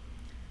done.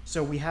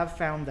 So we have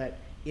found that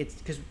it's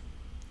because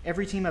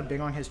every team I've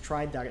been on has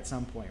tried that at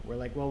some point. We're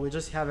like, well, we'll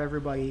just have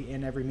everybody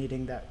in every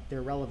meeting that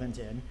they're relevant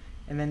in,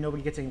 and then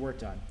nobody gets any work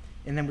done.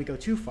 And then we go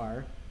too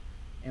far,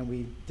 and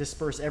we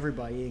disperse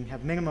everybody and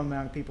have minimum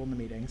amount of people in the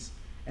meetings,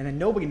 and then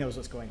nobody knows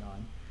what's going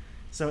on.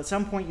 So at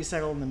some point you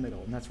settle in the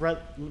middle, and that's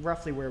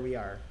roughly where we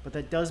are. But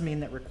that does mean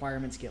that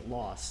requirements get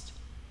lost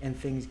and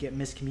things get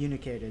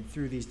miscommunicated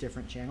through these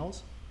different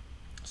channels.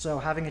 So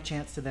having a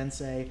chance to then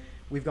say,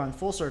 we've gone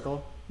full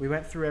circle, we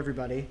went through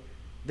everybody,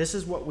 this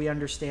is what we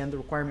understand the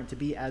requirement to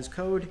be as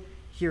code,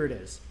 here it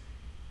is.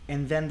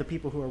 And then the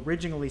people who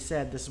originally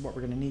said this is what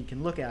we're going to need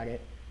can look at it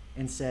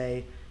and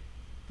say,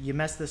 you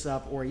messed this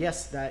up, or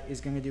yes, that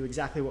is going to do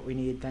exactly what we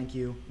need, thank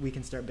you, we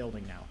can start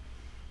building now.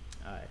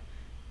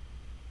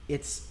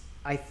 It's,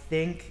 I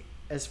think,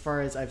 as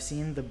far as I've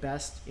seen, the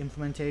best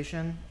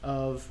implementation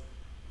of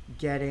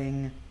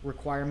getting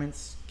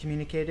requirements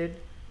communicated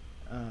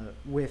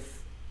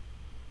with,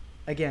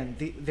 again,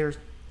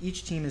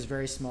 each team is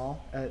very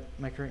small at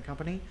my current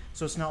company,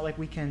 so it's not like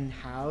we can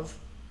have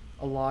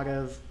a lot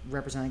of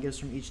representatives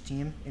from each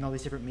team in all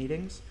these different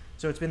meetings.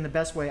 So it's been the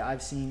best way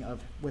I've seen of,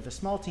 with a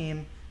small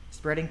team,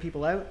 spreading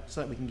people out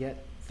so that we can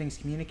get things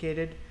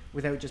communicated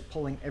without just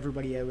pulling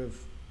everybody out of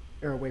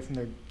or away from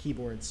their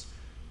keyboards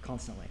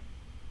constantly.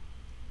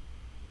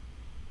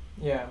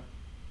 Yeah,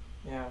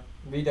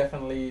 we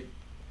definitely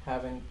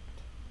haven't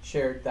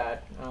shared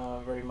that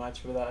very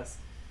much with us.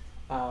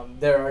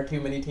 There are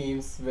too many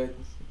teams with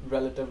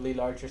relatively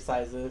larger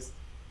sizes,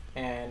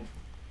 and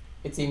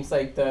it seems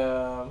like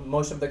the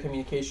most of the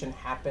communication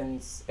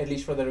happens, at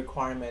least for the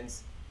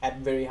requirements, at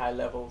very high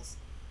levels.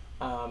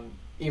 Um,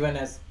 even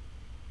as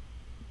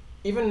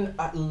even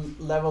at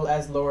level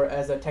as lower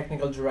as a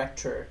technical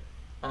director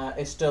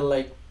is still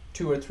like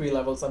 2 or 3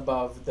 levels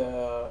above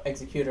the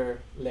executor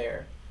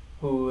layer,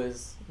 who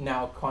is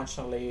now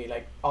constantly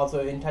like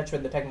also in touch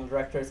with the technical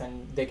directors,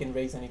 and they can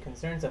raise any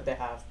concerns that they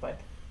have. But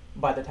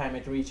by the time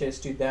it reaches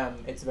to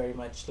them, it's very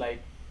much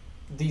like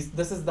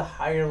this is the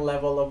higher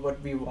level of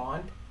what we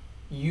want.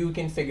 You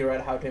can figure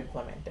out how to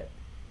implement it.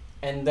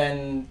 And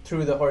then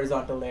through the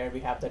horizontal layer, we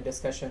have the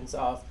discussions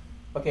of,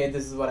 okay,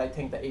 this is what I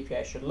think the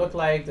API should look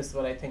like, this is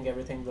what I think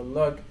everything will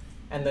look,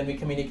 and then we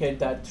communicate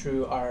that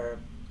through our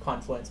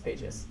Confluence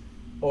pages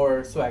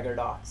or Swagger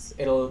docs.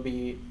 It'll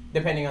be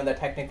depending on the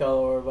technical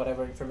or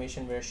whatever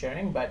information we're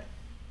sharing, but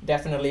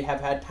definitely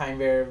have had time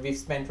where we've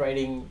spent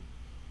writing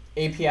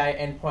API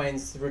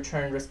endpoints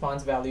return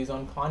response values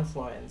on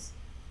Confluence,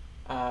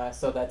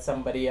 so that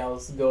somebody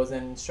else goes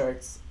and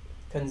starts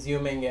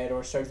consuming it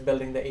or starts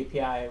building the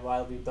API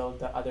while we build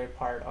the other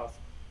part of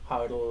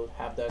how it'll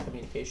have the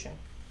communication.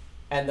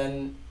 And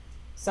then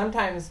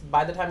sometimes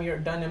by the time you're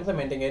done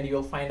implementing it,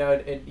 you'll find out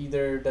it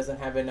either doesn't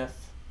have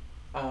enough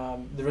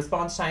the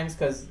response times,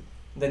 because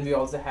then we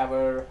also have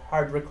our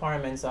hard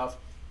requirements of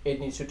it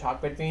needs to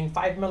talk between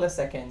 5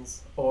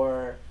 milliseconds,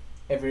 or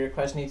every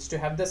request needs to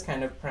have this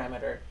kind of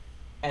parameter.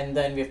 And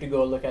then we have to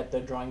go look at the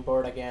drawing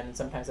board again, and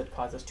sometimes it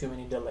causes too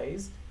many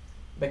delays,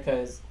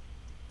 because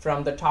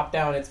from the top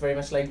down, it's very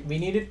much like we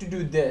needed to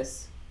do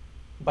this,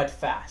 but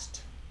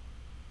fast.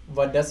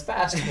 What does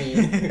fast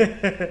mean?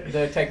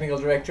 The technical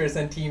directors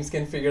and teams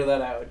can figure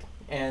that out.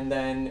 And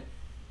then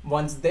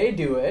once they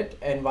do it,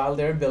 and while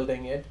they're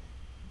building it,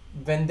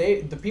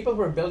 the people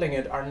who are building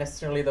it aren't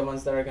necessarily the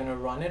ones that are going to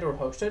run it or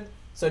host it.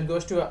 So it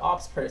goes to an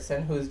ops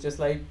person who's just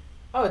like,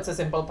 oh, it's a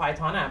simple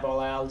Python app.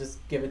 I'll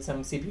just give it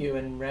some CPU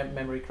and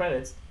memory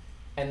credits.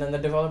 And then the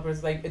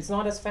developer's like, it's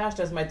not as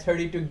fast as my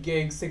 32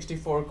 gig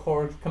 64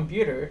 core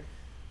computer.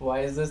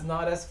 Why is this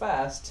not as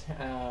fast?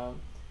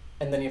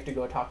 And then you have to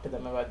go talk to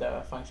them about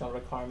the functional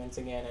requirements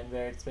again and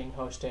where it's being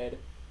hosted.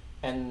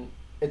 And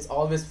it's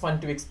always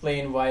fun to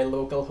explain why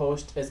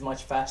localhost is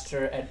much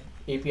faster at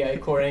API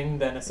coring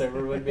than a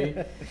server would be.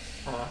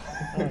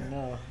 Oh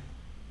no.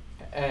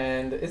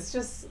 And it's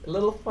just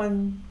little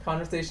fun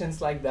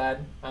conversations like that.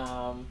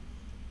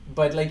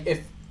 But like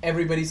if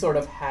everybody sort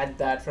of had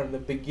that from the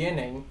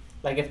beginning,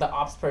 like if the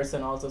ops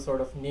person also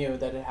sort of knew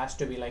that it has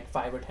to be like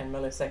 5 or 10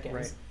 milliseconds,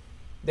 Right.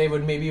 they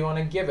would maybe want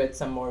to give it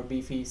some more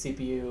beefy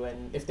CPU,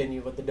 and if they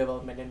knew what the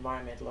development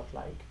environment looked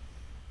like.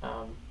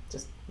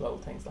 Just little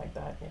things like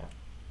that, yeah.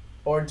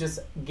 Or just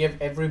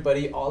give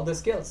everybody all the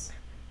skills.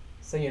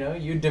 So,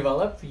 you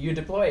develop, you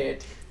deploy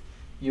it,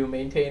 you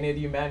maintain it,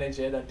 you manage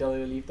it until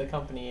you leave the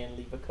company and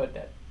leave a code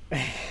debt.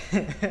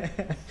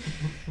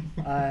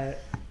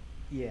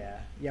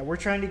 Yeah, we're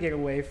trying to get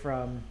away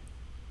from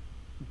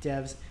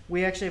devs.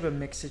 We actually have a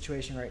mixed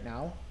situation right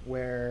now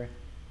where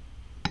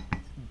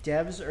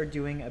devs are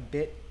doing a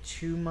bit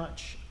too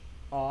much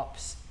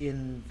ops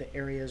in the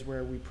areas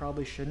where we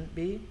probably shouldn't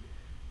be,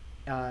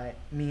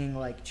 meaning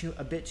like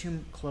a bit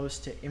too close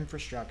to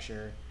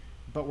infrastructure,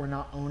 but we're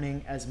not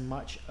owning as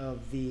much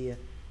of the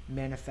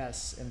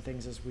manifests and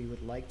things as we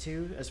would like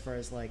to, as far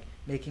as like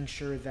making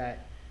sure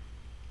that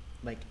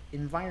like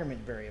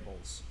environment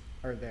variables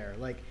are there.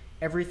 Like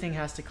everything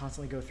has to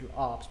constantly go through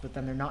ops, but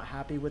then they're not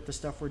happy with the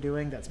stuff we're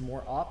doing that's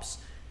more ops,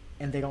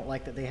 and they don't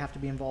like that they have to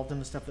be involved in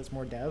the stuff that's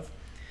more dev.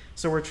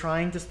 So we're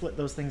trying to split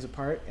those things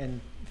apart and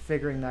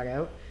figuring that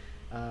out.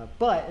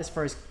 But as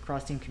far as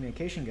cross-team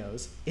communication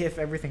goes, if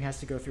everything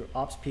has to go through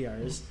ops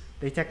PRs,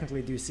 they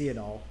technically do see it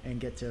all and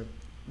get to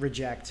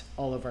reject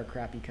all of our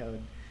crappy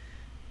code.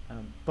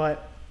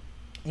 But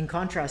in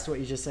contrast to what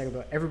you just said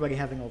about everybody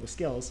having all the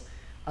skills,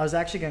 I was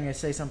actually going to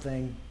say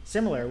something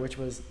similar, which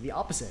was the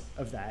opposite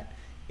of that,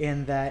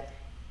 in that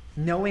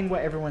knowing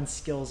what everyone's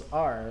skills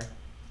are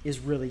is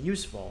really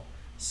useful.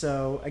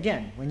 So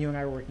again, when you and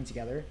I were working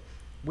together,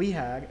 we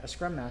had a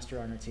Scrum Master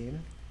on our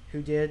team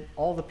who did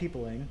all the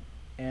peopling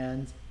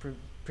and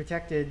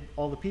protected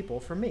all the people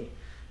from me.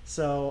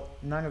 So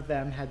none of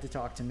them had to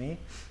talk to me.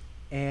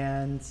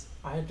 And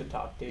I had to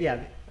talk to you.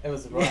 Yeah. It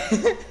was rough.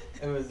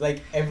 It was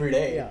like every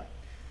day. Yeah.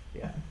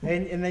 Yeah.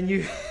 And then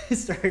you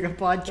started a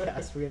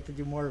podcast. We have to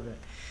do more of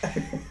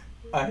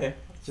it.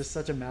 Just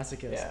such a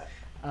masochist.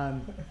 Yeah.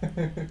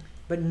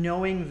 But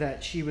knowing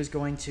that she was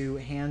going to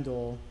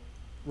handle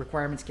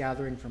requirements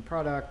gathering from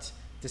product,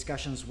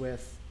 discussions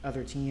with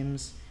other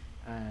teams,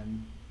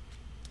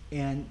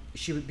 and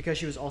because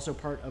she was also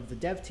part of the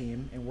dev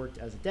team and worked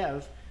as a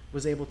dev,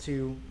 was able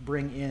to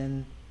bring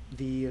in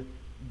the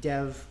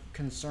dev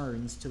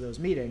concerns to those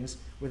meetings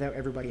without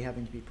everybody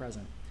having to be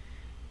present.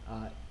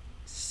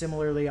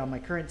 Similarly, on my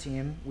current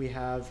team, we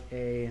have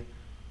a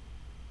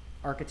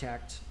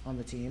architect on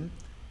the team,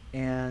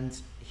 and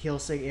he'll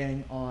sit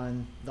in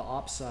on the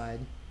ops side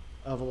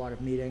of a lot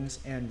of meetings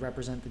and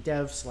represent the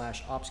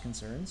dev/ops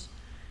concerns.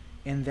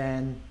 And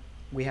then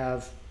we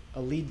have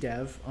a lead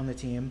dev on the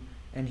team,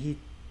 and he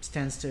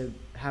tends to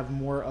have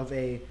more of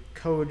a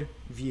code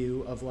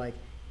view of like,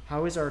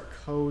 how is our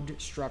code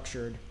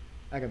structured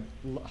at a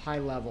high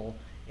level,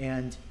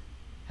 and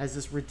has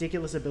this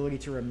ridiculous ability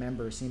to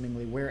remember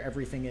seemingly where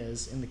everything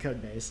is in the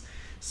code base.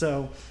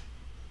 So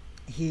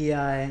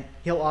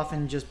he'll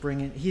often just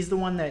bring in, he's the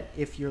one that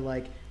if you're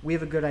like, we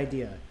have a good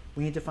idea,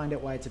 we need to find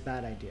out why it's a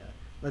bad idea,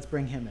 let's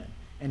bring him in.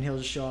 And he'll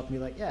just show up and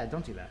be like, yeah,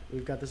 don't do that.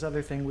 We've got this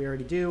other thing we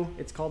already do.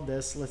 It's called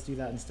this. Let's do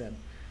that instead.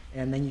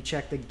 And then you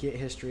check the Git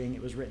history and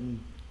it was written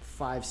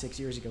 5-6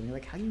 years ago. And you're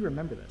like, how do you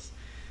remember this?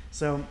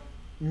 So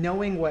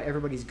knowing what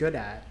everybody's good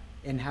at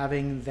and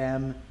having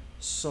them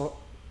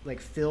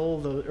fill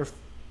those or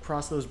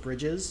cross those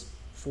bridges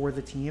for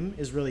the team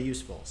is really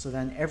useful. So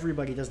then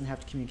everybody doesn't have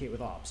to communicate with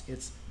ops.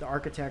 It's the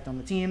architect on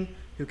the team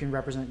who can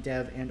represent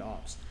dev and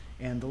ops,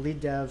 and the lead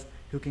dev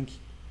who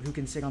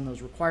can sit on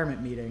those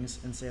requirement meetings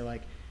and say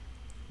like,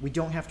 we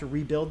don't have to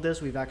rebuild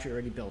this, we've actually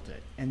already built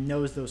it, and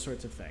knows those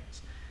sorts of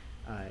things.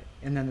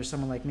 And then there's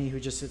someone like me who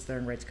just sits there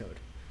and writes code,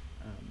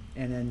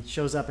 and then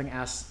shows up and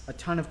asks a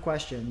ton of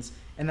questions.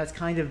 And that's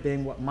kind of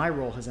been what my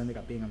role has ended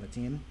up being on the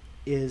team,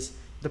 is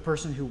the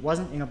person who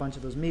wasn't in a bunch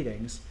of those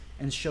meetings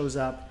and shows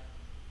up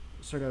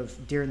sort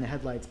of deer in the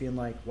headlights being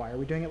like, why are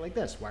we doing it like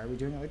this? Why are we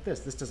doing it like this?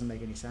 This doesn't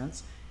make any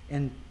sense.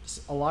 And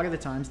a lot of the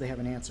times they have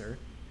an answer,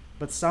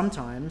 but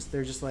sometimes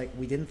they're just like,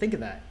 we didn't think of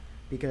that.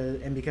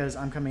 Because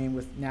I'm coming in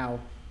with now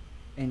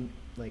an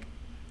like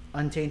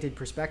untainted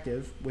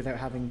perspective without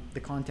having the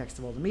context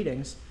of all the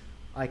meetings,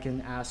 I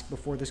can ask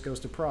before this goes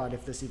to prod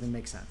if this even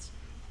makes sense.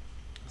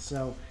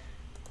 So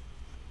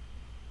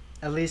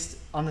at least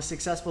on the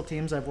successful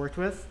teams I've worked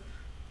with,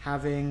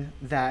 having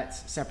that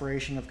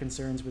separation of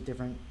concerns with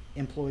different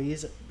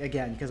employees,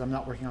 again, because I'm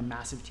not working on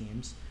massive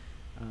teams,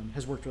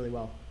 has worked really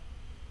well.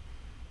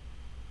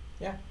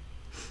 Yeah.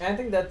 And I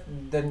think that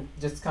then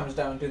just comes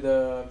down to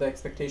the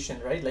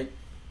expectation, right? Like,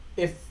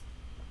 if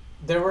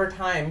there were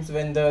times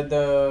when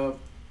the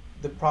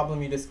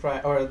problem you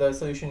describe or the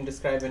solution you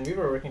described when we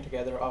were working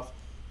together of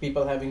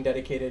people having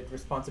dedicated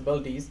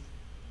responsibilities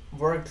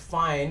worked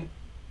fine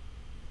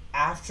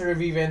after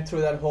we went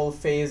through that whole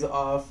phase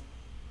of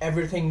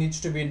everything needs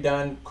to be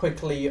done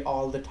quickly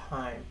all the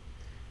time.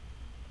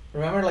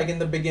 Remember, like in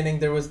the beginning,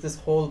 there was this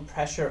whole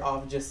pressure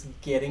of just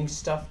getting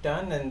stuff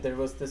done, and there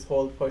was this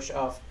whole push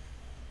of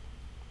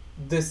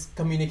this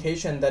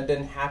communication that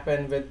didn't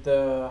happen with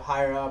the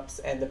higher ups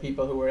and the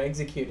people who were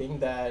executing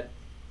that,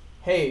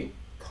 hey,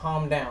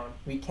 calm down.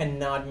 We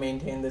cannot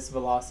maintain this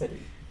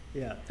velocity.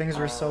 Yeah, things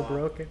were so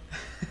broken.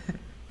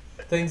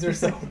 Things were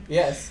so,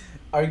 yes.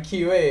 Our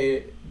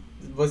QA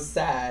was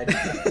sad.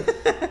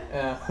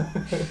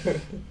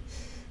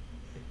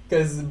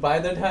 Because by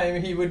the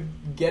time he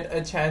would get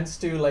a chance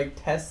to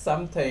like test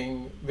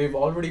something, we've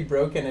already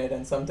broken it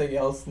and something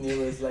else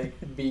new is like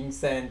being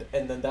sent,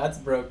 and then that's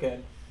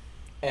broken.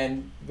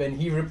 And when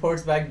he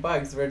reports back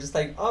bugs, we're just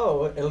like,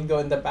 oh, it'll go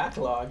in the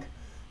backlog.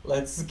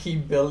 Let's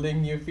keep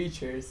building new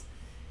features.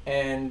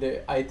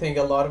 And I think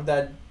a lot of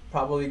that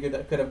probably could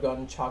have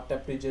gotten chalked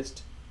up to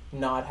just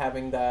not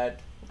having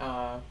that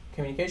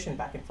communication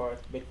back and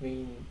forth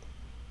between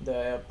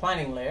the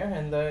planning layer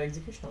and the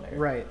execution layer.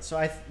 Right.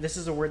 So this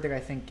is a word that I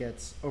think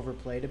gets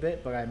overplayed a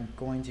bit, but I'm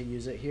going to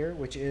use it here,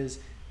 which is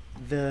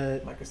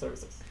the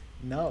microservices.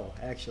 No,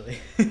 actually.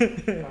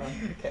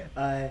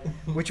 Okay.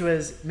 Which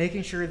was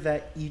making sure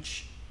that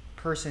each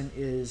person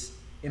is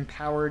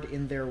empowered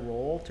in their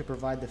role to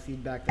provide the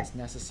feedback that's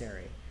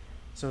necessary.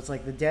 So it's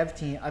like the dev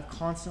team, I've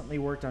constantly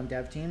worked on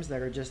dev teams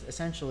that are just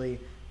essentially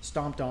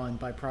stomped on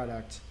by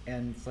product,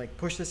 and it's like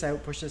push this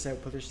out, push this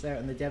out, push this out,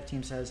 and the dev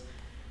team says,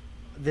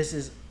 this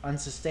is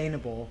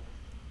unsustainable.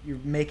 You're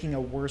making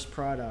a worse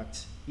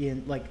product.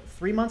 In like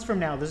 3 months from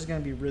now, this is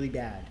going to be really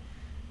bad.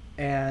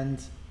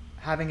 And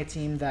having a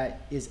team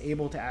that is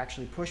able to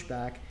actually push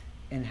back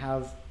and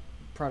have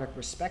product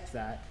respect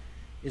that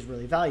is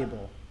really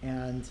valuable.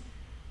 And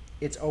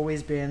it's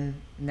always been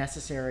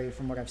necessary,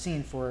 from what I've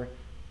seen, for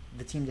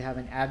the team to have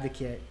an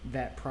advocate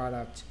that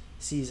product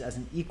sees as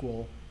an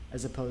equal,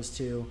 as opposed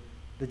to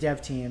the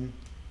dev team,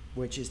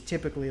 which is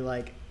typically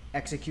like,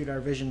 execute our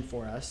vision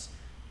for us.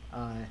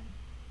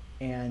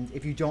 And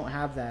if you don't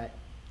have that,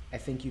 I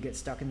think you get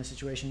stuck in the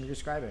situation you're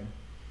describing.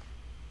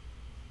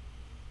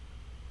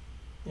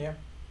 Yeah.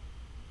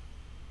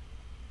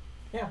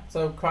 Yeah,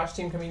 so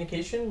cross-team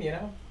communication,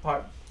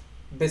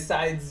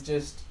 besides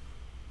just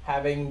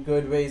having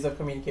good ways of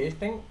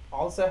communicating,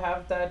 also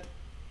have that,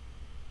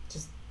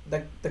 just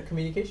the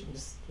communication,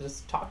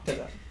 just talk to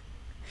them,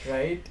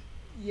 right?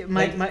 Yeah,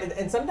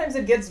 and sometimes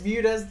it gets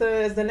viewed as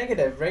the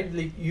negative, right?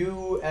 Like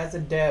you as a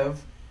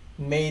dev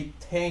may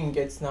think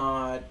it's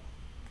not,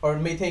 or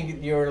may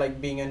think you're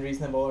like being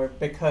unreasonable, or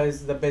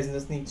because the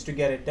business needs to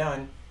get it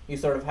done, you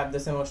sort of have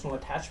this emotional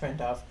attachment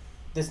of,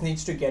 this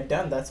needs to get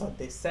done, that's what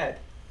they said.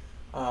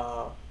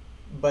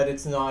 But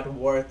it's not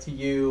worth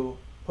you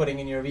putting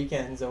in your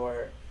weekends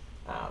or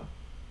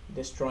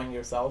destroying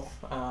yourself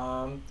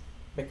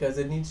because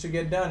it needs to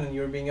get done, and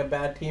you're being a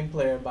bad team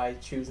player by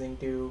choosing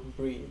to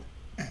breathe.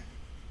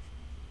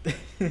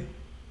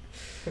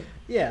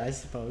 Yeah, I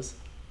suppose.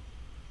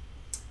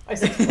 I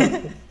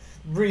suppose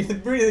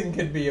breathing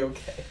could be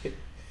okay.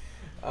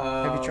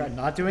 Have you tried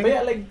not doing But it?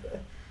 yeah, like,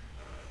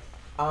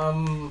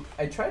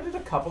 I tried it a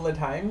couple of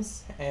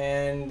times,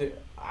 and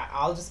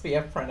I'll just be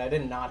upfront. I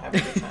did not have a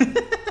good time.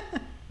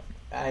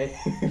 I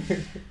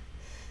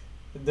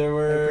there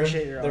were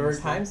appreciate your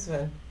honesty. times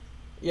when,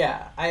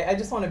 yeah, I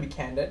just want to be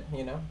candid.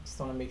 Just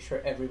want to make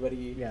sure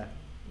everybody Yeah.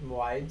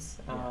 wides.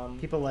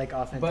 People like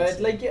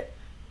authenticity. But like,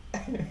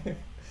 yeah,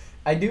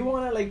 I do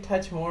want to like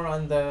touch more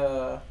on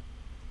the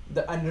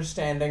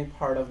understanding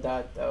part of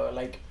that though.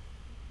 Like,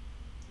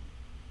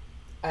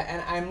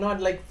 and I'm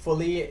not like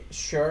fully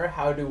sure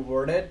how to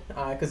word it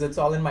because it's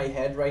all in my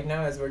head right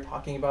now as we're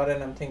talking about it.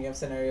 And I'm thinking of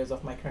scenarios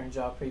of my current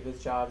job,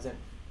 previous jobs, and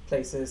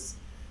places.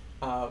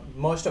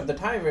 Most of the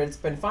time where it's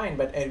been fine,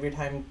 but every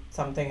time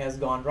something has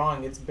gone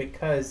wrong, it's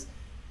because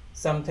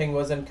something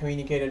wasn't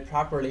communicated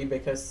properly,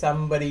 because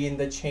somebody in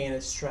the chain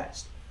is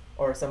stressed,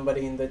 or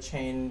somebody in the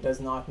chain does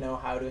not know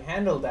how to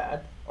handle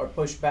that or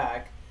push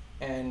back.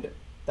 And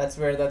that's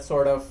where that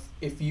sort of,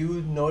 if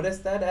you notice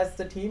that as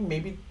the team,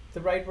 maybe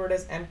the right word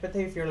is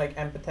empathy. If you're like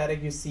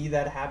empathetic, you see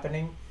that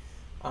happening,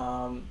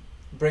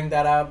 bring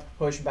that up,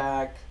 push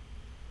back.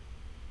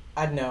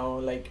 I don't know,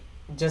 like,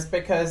 just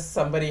because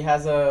somebody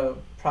has a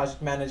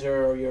project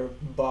manager or your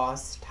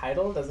boss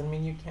title doesn't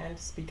mean you can't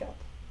speak up.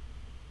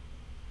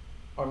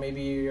 Or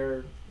maybe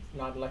you're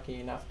not lucky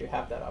enough to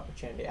have that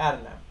opportunity. I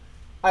don't know.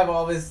 I've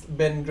always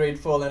been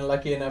grateful and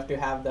lucky enough to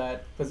have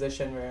that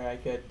position where I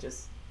could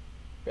just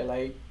be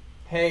like,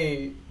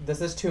 hey,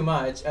 this is too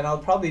much, and I'll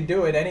probably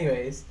do it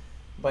anyways,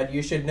 but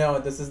you should know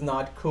this is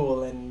not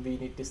cool and we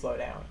need to slow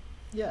down.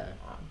 Yeah.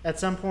 At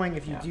some point,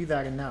 if you Yeah. do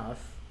that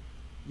enough,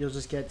 you'll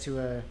just get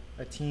to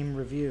a team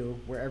review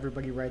where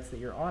everybody writes that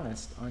you're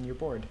honest on your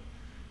board.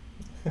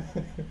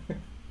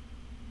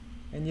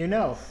 And you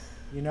know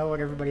what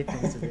everybody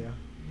thinks of you.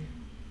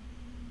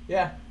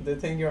 Yeah, the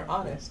thing you're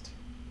honest,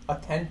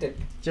 authentic.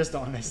 Just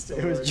honest. The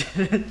It was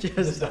word.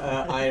 just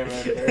I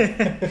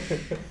remember.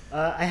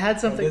 I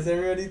had something. What does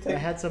everybody think? I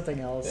had something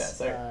else Yeah,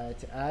 sorry.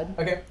 to add,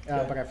 Okay.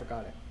 but I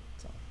forgot it.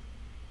 So.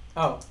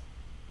 Oh,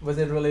 was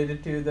it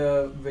related to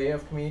the way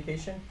of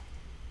communication?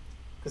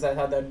 Because I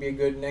thought that'd be a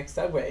good next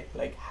segue.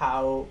 Like,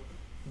 how,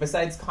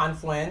 besides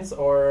Confluence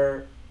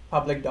or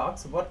public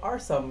docs, what are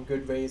some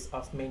good ways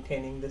of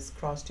maintaining this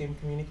cross-team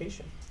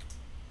communication?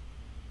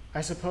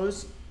 I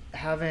suppose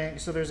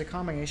there's a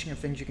combination of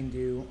things you can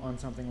do on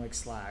something like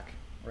Slack,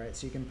 right?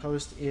 So you can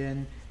post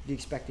in the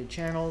expected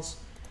channels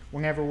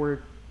whenever we're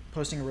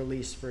posting a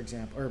release, for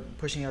example, or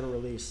pushing out a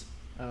release.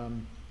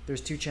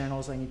 There's 2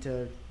 channels I need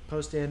to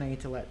post in. I need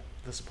to let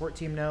the support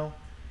team know,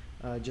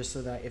 just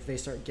so that if they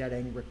start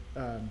getting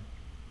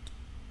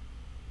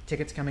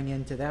tickets coming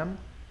in to them,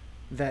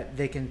 that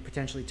they can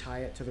potentially tie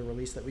it to the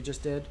release that we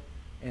just did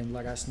and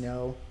let us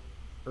know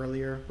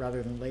earlier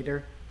rather than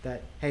later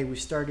that, hey, we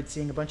started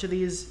seeing a bunch of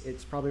these.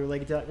 It's probably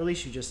related to that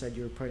release you just said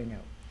you were putting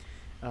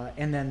out.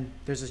 And then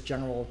there's this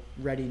general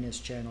readiness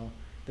channel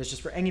that's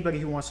just for anybody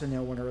who wants to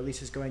know when a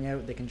release is going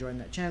out. They can join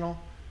that channel,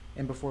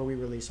 and before we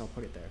release, I'll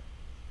put it there.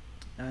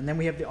 And then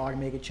we have the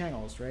automated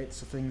channels, right?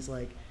 So things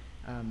like,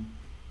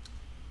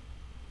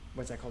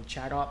 what's that called?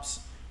 Chat ops,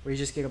 where you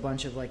just get a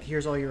bunch of like,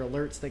 here's all your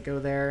alerts that go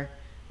there.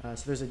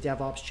 So there's a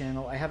DevOps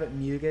channel. I have it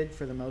muted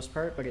for the most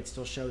part, but it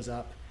still shows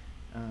up.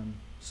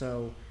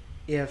 So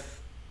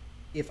if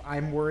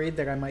I'm worried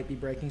that I might be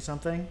breaking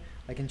something,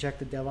 I can check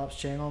the DevOps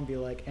channel and be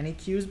like, any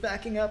queues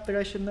backing up that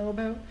I should know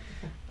about?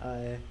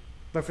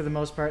 But for the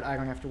most part, I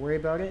don't have to worry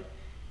about it.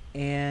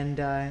 And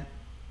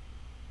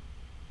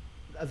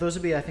those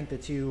would be, I think, the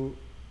 2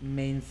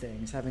 main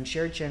things. Having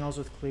shared channels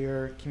with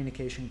clear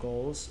communication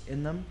goals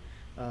in them.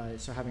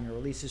 So having a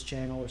releases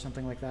channel or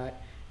something like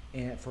that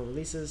and for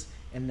releases,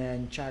 and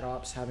then chat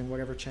ops, having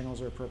whatever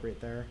channels are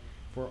appropriate there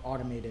for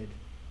automated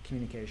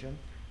communication.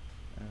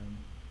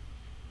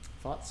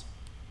 Thoughts?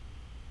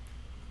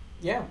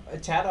 Yeah,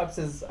 chat ops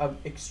is an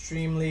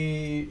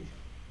extremely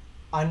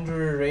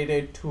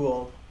underrated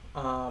tool.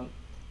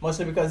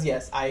 Mostly because,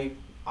 yes, I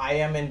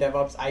am in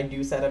DevOps. I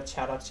do set up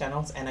chat ops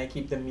channels and I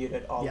keep them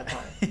muted all the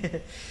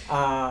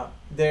time.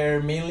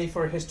 They're mainly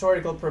for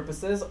historical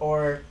purposes,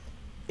 or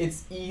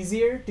it's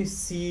easier to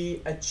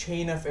see a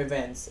chain of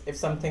events. If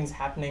something's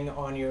happening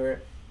on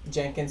your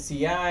Jenkins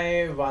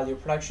CI while your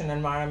production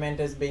environment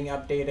is being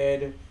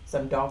updated,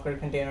 some Docker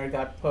container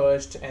got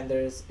pushed and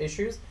there's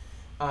issues.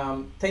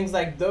 Things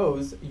like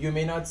those you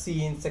may not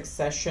see in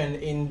succession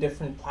in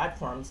different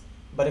platforms,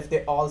 but if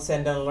they all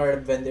send an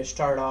alert when they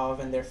start off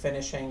and they're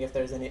finishing, if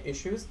there's any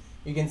issues,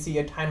 you can see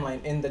a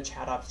timeline in the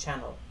chat ops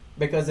channel,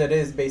 because it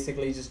is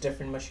basically just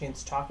different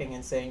machines talking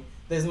and saying,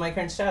 this is my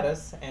current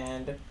status,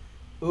 and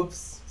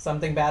oops,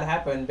 something bad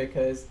happened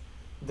because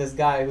this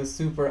guy who's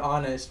super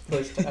honest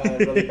pushed a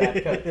really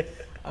bad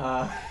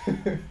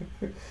code.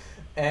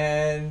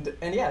 And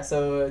yeah,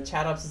 so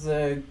chat ops is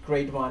a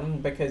great one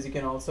because you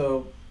can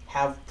also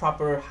have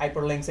proper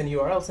hyperlinks and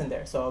URLs in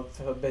there. So if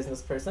a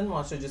business person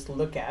wants to just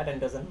look at and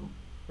doesn't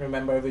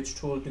remember which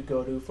tool to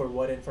go to for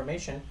what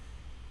information,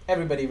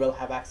 everybody will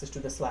have access to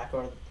the Slack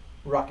or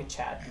Rocket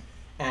Chat.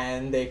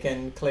 and they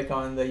can click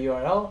on the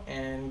URL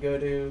and go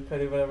to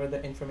whatever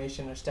the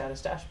information or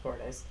status dashboard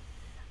is.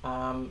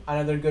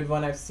 Another good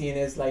one I've seen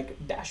is like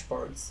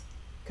dashboards,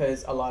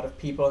 because a lot of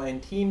people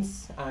and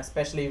teams,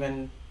 especially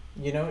when,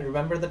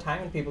 remember the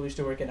time when people used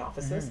to work in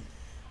offices?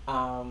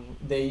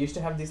 They used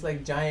to have these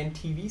like giant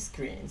TV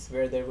screens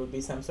where there would be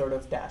some sort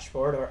of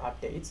dashboard or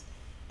updates,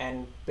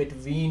 and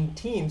between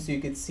teams you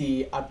could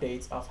see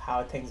updates of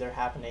how things are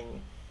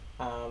happening.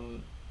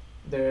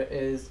 There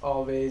is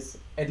always,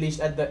 at least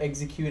at the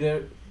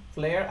executive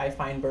layer, I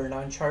find burn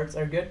down charts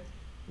are good.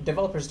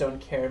 Developers don't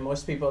care.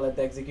 Most people at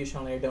the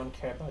execution layer don't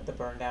care about the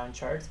burn down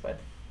charts, but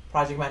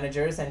project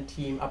managers and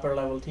upper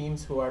level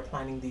teams who are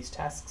planning these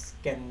tasks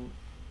can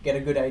get a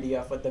good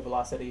idea of what the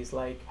velocity is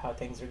like, how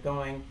things are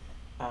going.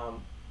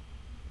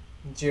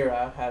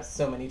 Jira has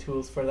so many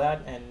tools for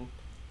that, and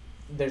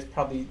there's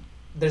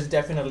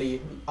definitely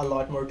a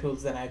lot more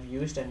tools than I've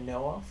used and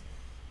know of,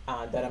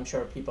 that I'm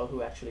sure people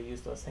who actually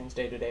use those things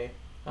day to day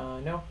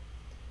know.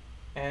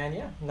 And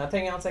yeah,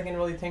 nothing else I can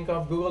really think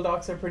of. Google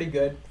Docs are pretty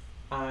good.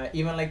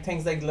 Even like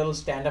things like little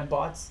stand-up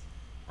bots,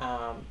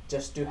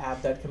 just to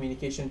have that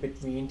communication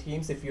between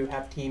teams. If you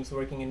have teams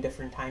working in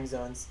different time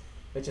zones,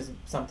 which is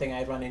something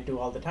I run into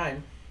all the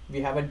time, we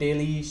have a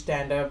daily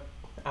stand-up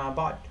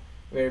bot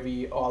where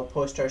we all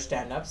post our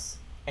stand-ups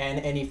and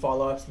any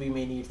follow-ups we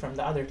may need from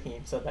the other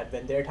team, so that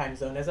when their time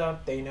zone is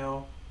up, they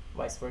know,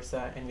 vice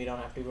versa, and we don't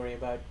have to worry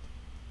about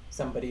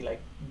somebody like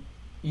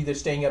either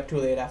staying up too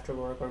late after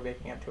work or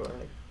waking up too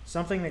early.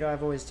 Something that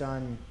I've always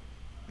done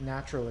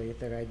naturally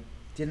that I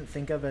didn't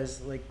think of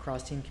as like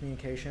cross-team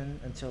communication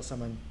until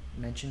someone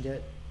mentioned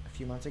it a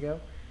few months ago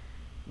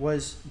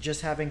was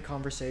just having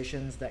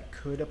conversations that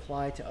could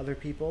apply to other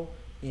people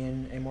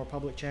in a more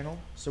public channel.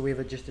 So we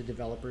have just a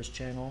developers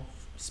channel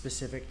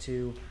specific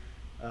to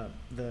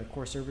the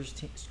core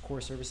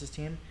services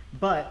team,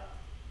 but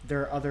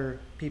there are other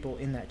people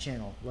in that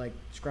channel, like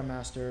Scrum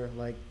Master,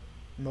 like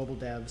mobile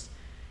devs,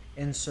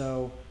 and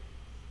so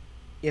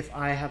if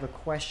I have a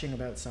question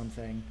about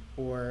something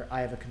or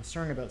I have a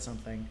concern about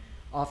something,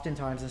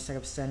 oftentimes instead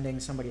of sending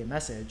somebody a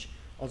message,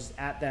 I'll just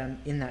at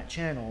them in that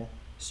channel,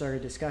 start a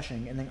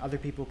discussion, and then other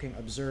people can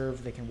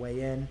observe, they can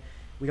weigh in.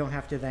 We don't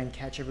have to then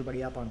catch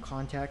everybody up on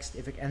context.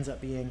 If it ends up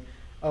being,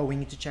 oh, we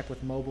need to check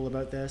with mobile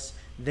about this,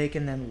 they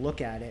can then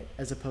look at it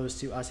as opposed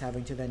to us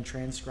having to then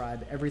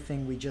transcribe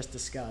everything we just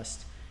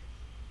discussed,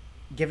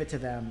 give it to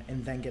them,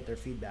 and then get their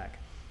feedback.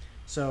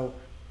 So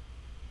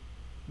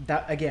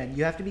that, again,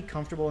 you have to be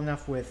comfortable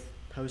enough with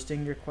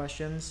posting your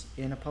questions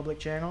in a public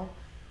channel,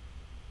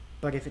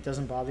 but if it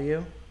doesn't bother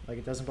you, like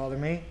it doesn't bother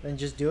me, then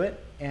just do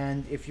it.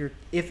 And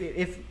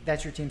if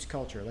that's your team's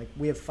culture, like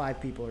we have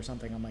 5 people or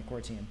something on my core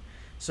team,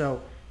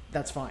 so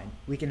that's fine.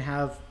 We can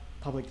have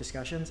public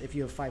discussions. If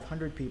you have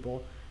 500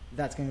 people,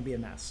 that's going to be a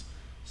mess.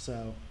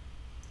 So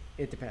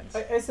it depends.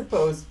 I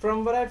suppose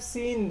from what I've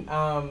seen,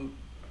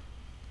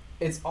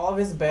 it's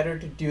always better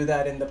to do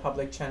that in the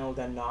public channel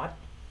than not.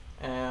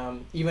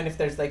 Even if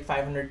there's like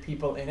 500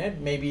 people in it,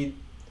 maybe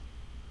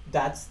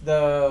that's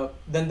the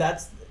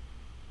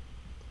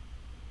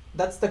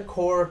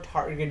core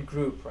target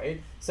group,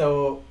 right?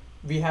 So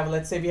we have,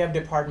 let's say we have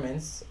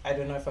departments. I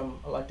don't know if I'm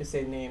allowed to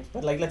say names,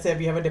 but like let's say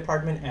we have a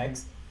department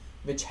X,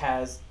 which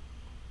has,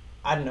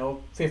 I don't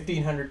know,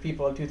 1,500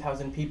 people,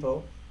 2,000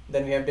 people.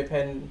 Then we have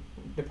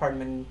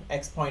department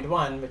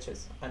X.1, which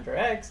is under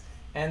X,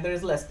 and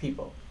there's less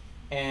people.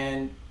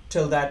 And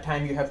till that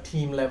time, you have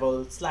team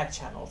level Slack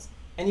channels.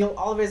 And you'll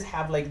always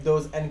have like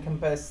those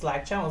encompassed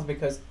Slack channels,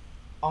 because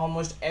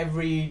almost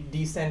every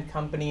decent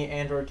company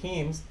and or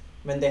teams,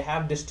 when they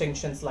have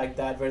distinctions like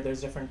that, where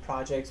there's different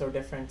projects or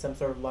some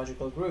sort of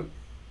logical group,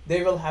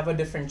 they will have a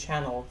different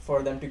channel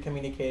for them to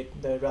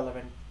communicate the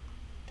relevant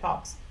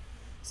talks.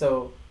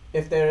 So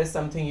if there is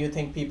something you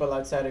think people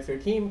outside of your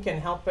team can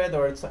help with,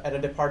 or it's at a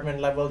department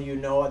level,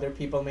 other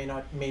people may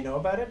know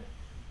about it,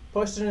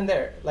 post it in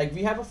there. Like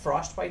we have a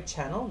Frostbite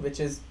channel, which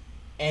is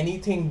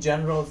anything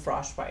general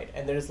Frostbite,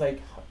 and there's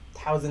like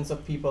thousands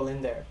of people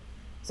in there.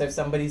 So if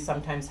somebody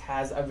sometimes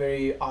has a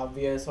very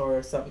obvious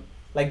or some,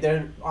 like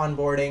they're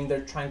onboarding,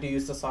 they're trying to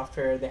use the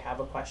software, they have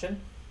a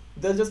question,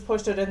 they'll just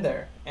post it in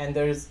there. And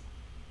there's,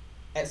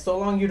 so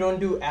long you don't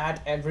do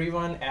at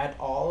everyone, at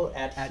all,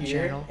 at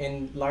here, channel.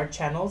 In large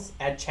channels,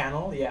 at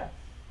channel, yeah.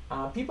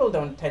 People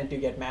don't tend to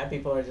get mad.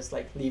 People are just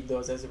like, leave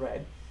those as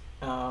read.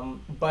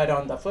 But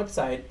on the flip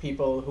side,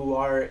 people who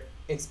are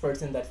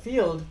experts in that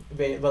field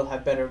will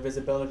have better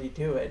visibility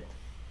to it.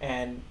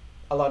 And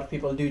a lot of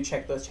people do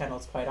check those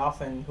channels quite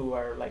often, who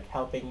are like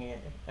helping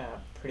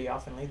pretty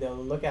oftenly. They'll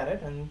look at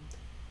it and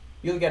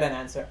you'll get an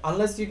answer.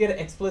 Unless you get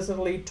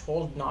explicitly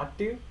told not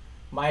to,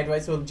 my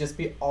advice will just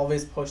be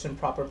always post in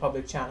proper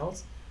public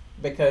channels,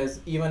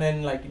 because even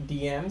in like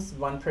DMs,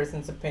 one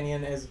person's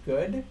opinion is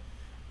good,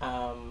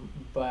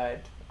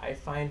 but I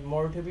find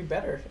more to be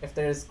better if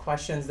there's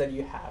questions that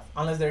you have,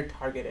 unless they're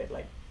targeted.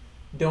 Like,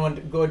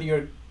 don't go to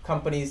your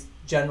company's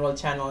general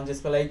channel and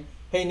just be like,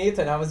 hey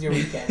Nathan, how was your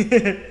weekend?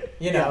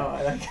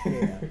 Yeah.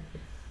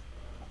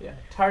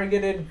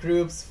 Targeted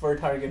groups for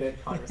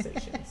targeted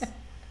conversations.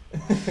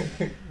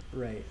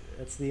 Right.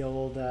 That's the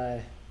old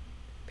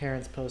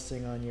parents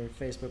posting on your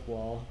Facebook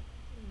wall,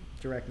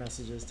 direct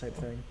messages type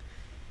thing.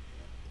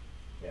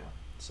 Yeah.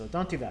 So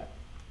don't do that.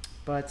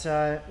 But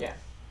Yeah.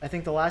 I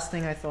think the last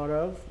thing I thought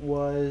of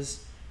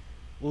was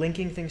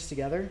linking things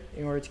together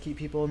in order to keep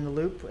people in the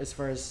loop. As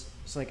far as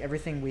it's like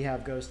everything we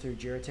have goes through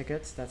Jira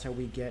tickets. That's how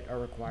we get our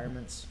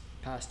requirements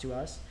passed to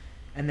us.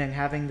 And then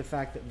having the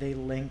fact that they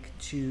link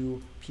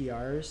to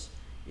PRs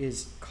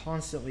is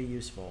constantly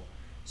useful.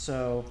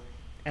 So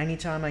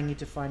anytime I need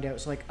to find out,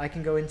 so like I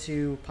can go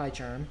into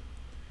PyCharm,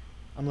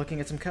 I'm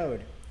looking at some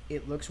code.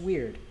 It looks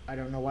weird. I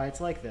don't know why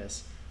it's like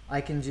this.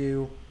 I can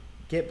do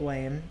git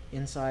blame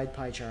inside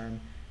PyCharm,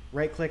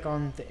 right click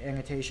on the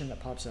annotation that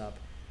pops up,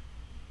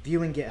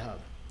 view in GitHub.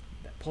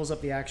 That pulls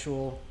up the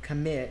actual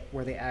commit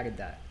where they added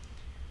that.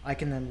 I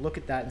can then look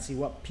at that and see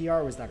what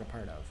PR was that a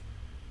part of.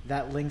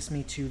 That links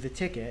me to the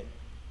ticket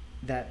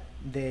that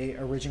they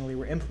originally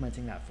were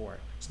implementing that for.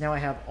 So now I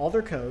have all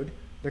their code,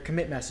 their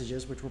commit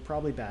messages, which were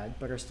probably bad,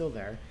 but are still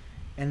there,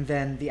 and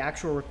then the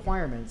actual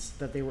requirements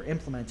that they were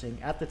implementing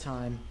at the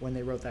time when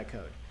they wrote that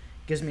code.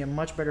 Gives me a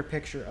much better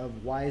picture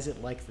of why is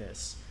it like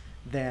this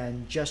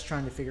than just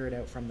trying to figure it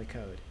out from the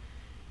code.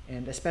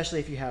 And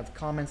especially if you have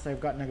comments that have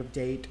gotten out of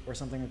date or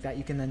something like that,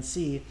 you can then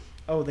see,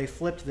 oh, they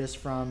flipped this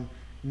from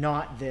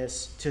not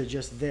this to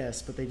just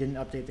this, but they didn't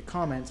update the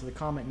comment, so the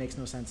comment makes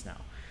no sense now.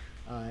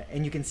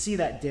 And you can see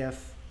that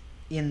diff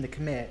in the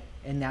commit,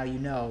 and now you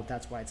know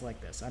that's why it's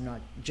like this. I'm not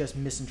just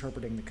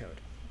misinterpreting the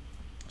code.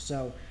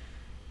 So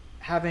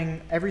having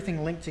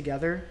everything linked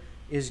together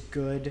is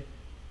good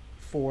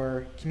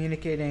for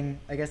communicating.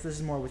 I guess this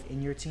is more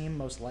within your team,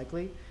 most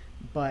likely,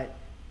 but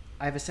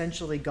I've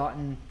essentially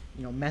gotten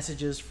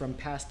messages from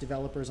past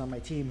developers on my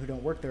team who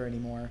don't work there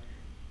anymore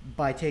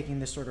by taking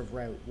this sort of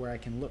route where I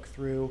can look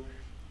through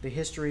the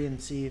history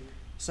and see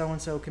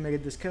so-and-so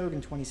committed this code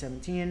in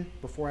 2017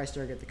 before I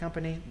started at the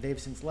company. They've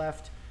since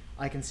left.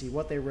 I can see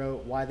what they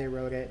wrote, why they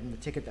wrote it, and the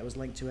ticket that was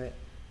linked to it.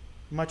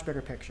 Much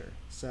better picture.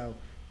 So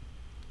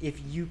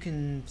if you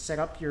can set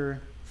up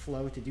your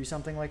flow to do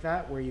something like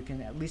that, where you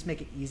can at least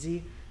make it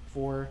easy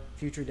for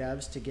future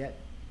devs to get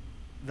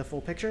the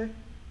full picture,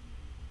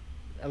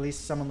 at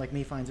least someone like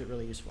me finds it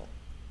really useful.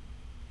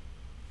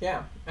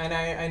 Yeah, and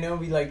I know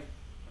we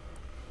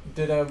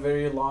did a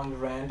very long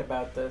rant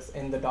about this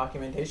in the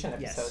documentation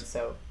episode. Yes.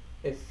 So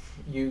if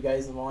you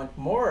guys want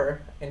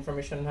more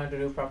information on how to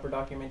do proper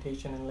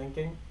documentation and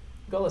linking,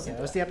 go listen to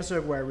that was that. the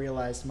episode where I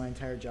realized my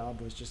entire job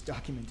was just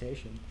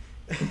documentation.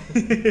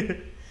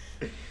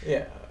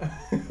 Yeah.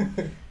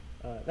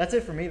 That's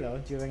it for me, though.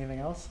 Do you have anything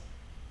else?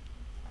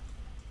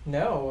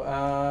 No,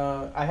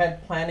 I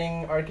had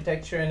planning,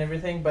 architecture, and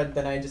everything, but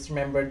then I just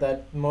remembered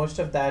that most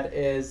of that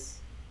is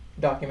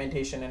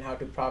documentation and how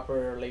to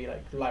properly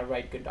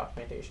write good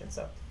documentation.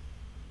 So,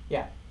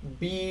 yeah,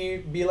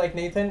 be like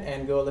Nathan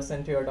and go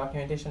listen to our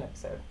documentation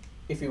episode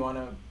if you want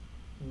to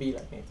be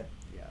like Nathan.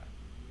 Yeah,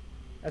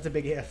 that's a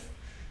big if.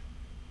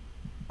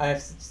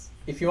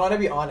 If you want to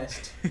be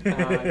honest,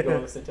 go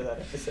listen to that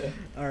episode.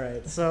 All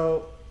right.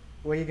 So,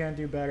 what are you gonna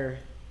do better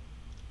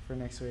for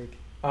next week?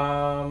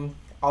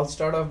 I'll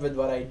start off with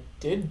what I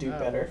did do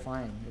better. Well,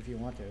 fine, if you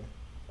want to.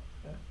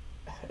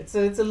 It's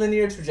a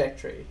linear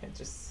trajectory.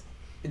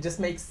 It just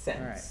makes sense.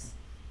 All right.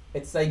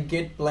 It's like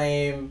git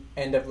blame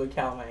end of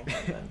localmang.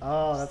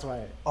 Oh, that's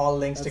why. All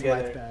links That's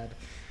together. why it's bad.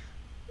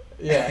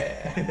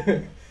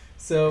 Yeah.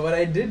 So what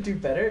I did do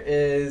better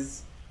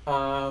is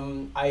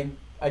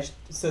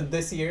so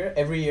this year,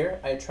 every year,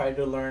 I try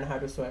to learn how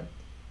to swim.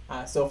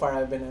 So far,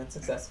 I've been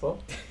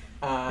unsuccessful.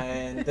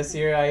 And this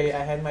year, I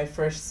had my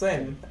first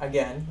swim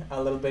again,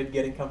 a little bit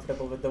getting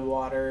comfortable with the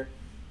water,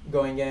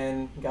 going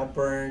in, got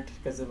burnt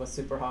because it was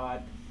super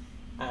hot.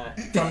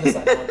 From the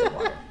sun, not the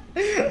water.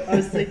 I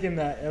was thinking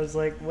that. I was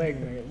like, wait a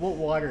minute, what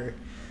water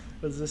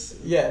was this?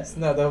 Yes,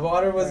 no, the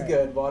water was Right.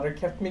 good. Water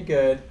kept me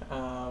good.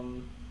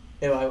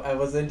 I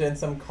wasn't in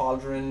some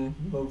cauldron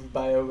moved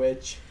by a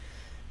witch.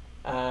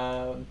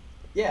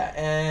 Yeah,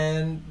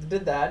 and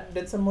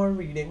did some more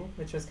reading,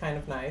 which was kind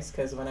of nice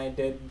because when I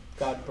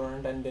got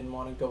burned and didn't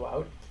want to go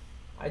out,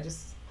 I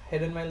just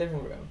hid in my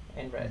living room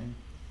and read.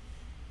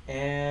 Mhm.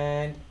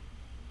 And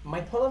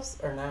my pull-ups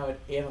are now at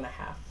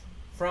 8.5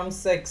 from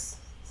 6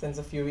 since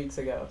a few weeks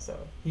ago, so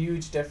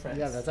huge difference.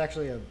 Yeah, that's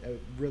actually a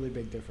really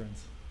big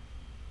difference.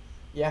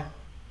 Yeah.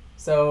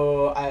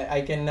 So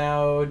I can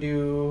now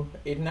do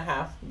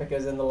 8.5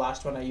 because in the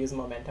last one I used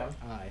momentum.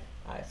 Aye.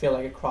 I feel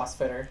like a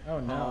CrossFitter. Oh,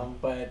 no.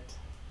 But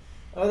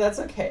that's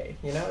okay.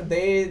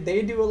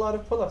 They do a lot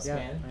of pull-ups, Yeah,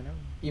 man. I know.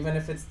 Even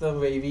if it's the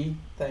wavy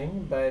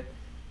thing, but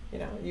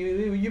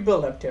you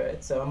build up to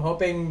it. So I'm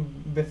hoping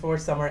before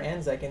summer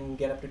ends I can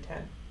get up to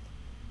 10,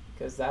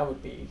 because that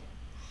would be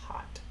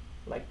hot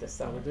like this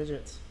summer. Double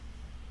digits.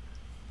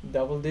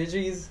 Double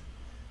digits.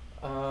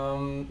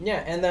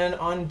 Yeah, and then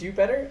on Do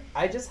Better,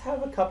 I just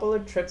have a couple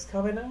of trips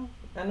coming up,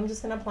 and I'm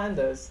just gonna plan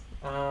those.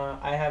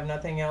 I have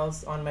nothing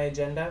else on my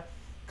agenda.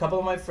 A couple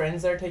of my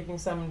friends are taking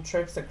some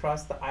trips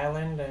across the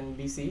island and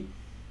BC,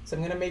 so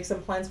I'm gonna make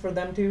some plans for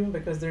them too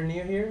because they're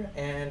new here,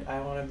 and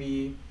I want to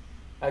be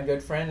a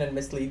good friend and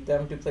mislead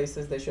them to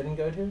places they shouldn't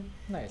go to.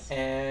 Nice.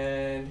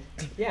 And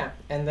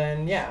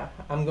then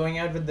I'm going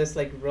out with this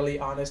like really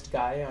honest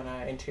guy on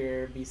an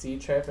interior BC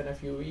trip in a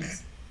few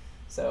weeks.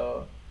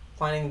 So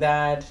planning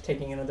that,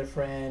 taking another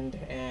friend,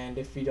 and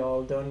if we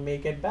all don't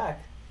make it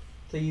back,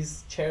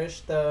 please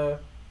cherish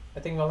I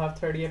think we'll have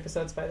 30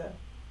 episodes by then.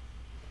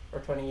 Or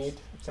 28,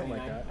 Something 29,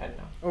 like that. I don't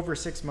know. Over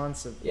 6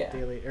 months of Yeah.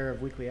 daily or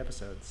of weekly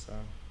episodes. So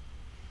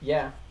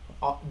Yeah.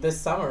 This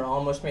summer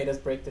almost made us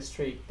break the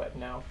streak, but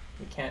no,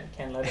 we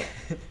can't let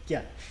it.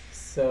 yeah,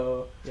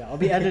 So yeah. I'll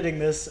be editing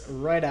this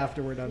right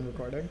after we're done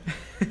recording.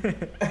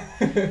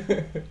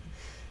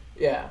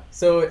 yeah.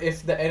 So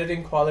if the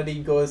editing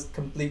quality goes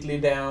completely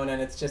down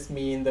and it's just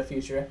me in the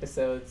future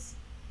episodes,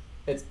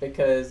 it's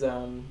because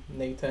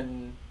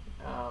Nathan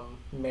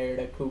married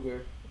a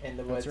cougar in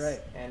the woods. That's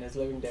right. And is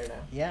living there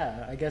now.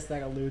 Yeah, I guess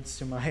that alludes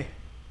to my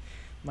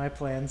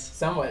plans.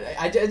 Somewhat.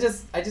 I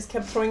just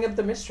kept throwing up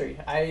the mystery.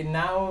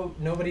 Now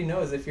nobody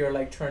knows if you're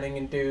like turning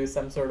into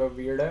some sort of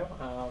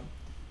weirdo,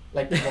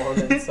 like more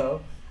than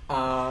so.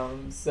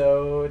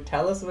 So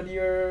tell us what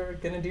you're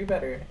gonna do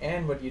better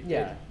and what you did.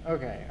 Yeah.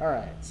 Okay. All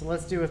right. So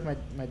let's do with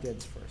my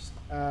dids first.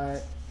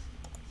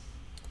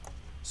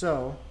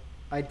 So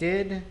I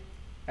did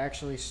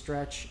actually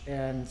stretch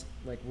and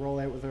like roll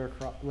out with a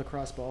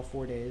lacrosse ball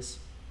 4 days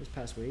this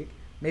past week.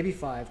 Maybe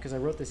 5 because I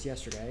wrote this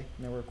yesterday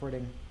and then we're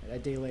recording a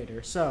day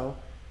later. So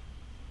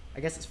I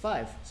guess it's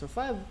 5. So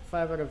 5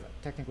 out of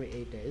technically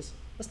 8 days.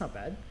 That's not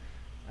bad.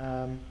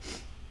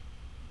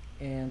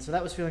 And so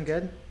that was feeling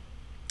good.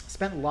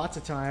 Spent lots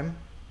of time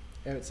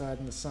outside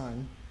in the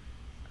sun.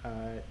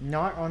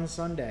 Not on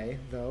Sunday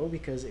though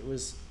because it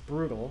was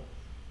brutal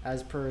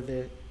as per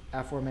the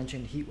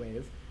aforementioned heat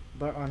wave.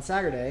 But on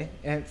Saturday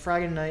and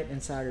Friday night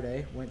and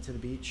Saturday went to the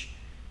beach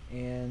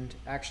and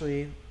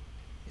actually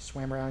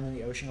swam around in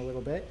the ocean a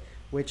little bit,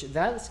 which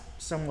that's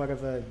somewhat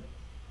of a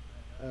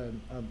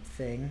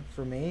thing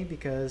for me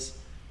because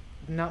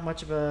I'm not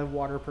much of a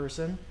water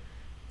person.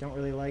 Don't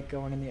really like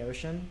going in the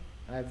ocean.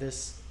 I have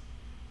this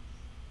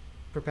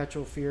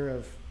perpetual fear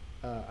of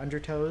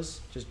undertows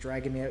just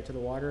dragging me out to the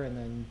water and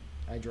then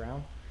I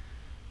drown.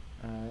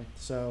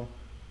 So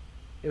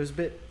it was a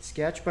bit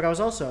sketch, but I was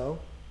also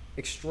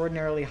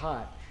extraordinarily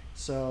hot.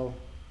 So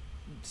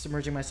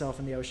submerging myself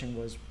in the ocean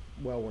was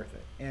well worth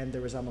it. And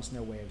there was almost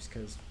no waves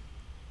because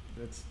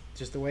that's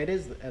just the way it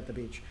is at the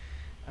beach.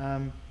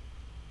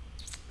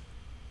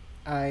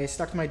 I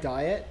stuck to my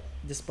diet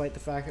despite the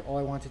fact that all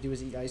I wanted to do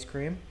was eat ice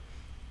cream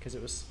because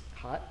it was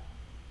hot.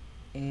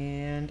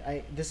 And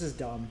this is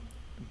dumb,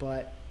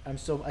 but I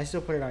still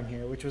put it on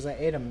here, which was I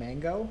ate a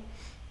mango.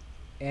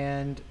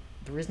 And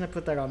the reason I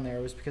put that on there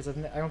was because I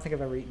don't think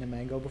I've ever eaten a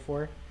mango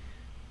before.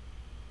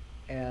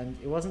 And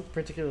it wasn't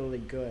particularly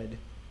good.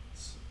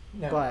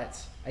 No.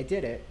 But I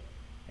did it.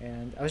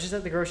 And I was just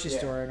at the grocery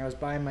store and I was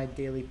buying my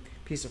daily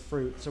piece of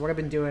fruit. So what I've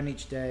been doing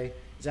each day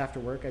is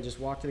after work, I just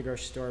walk to the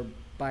grocery store,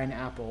 buy an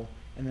apple,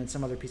 and then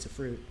some other piece of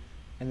fruit,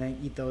 and then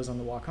eat those on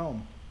the walk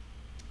home.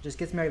 Just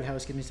gets me out of the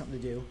house, gives me something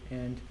to do,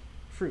 and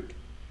fruit.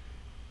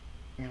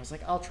 And I was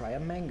like, I'll try a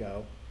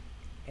mango.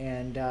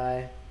 And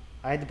I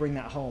had to bring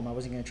that home. I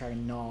wasn't going to try to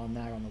gnaw on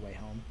that on the way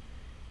home.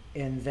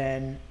 And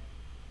then,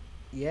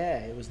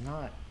 it was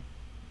not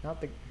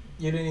the...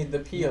 You didn't eat the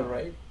peel,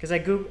 right? Because I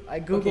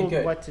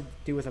Googled what to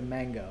do with a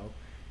mango.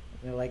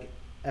 And they're like,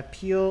 a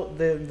peel,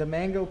 the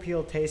mango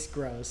peel tastes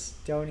gross.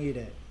 Don't eat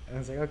it. And I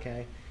was like,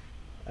 okay,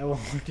 I won't.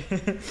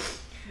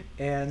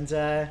 And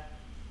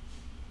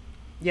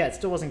it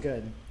still wasn't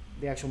good.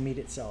 The actual meat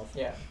itself.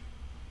 Yeah.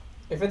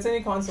 If it's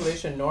any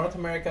consolation, North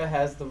America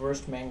has the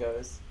worst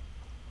mangoes.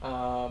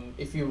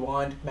 If you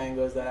want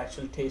mangoes that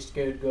actually taste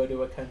good, go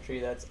to a country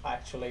that's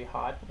actually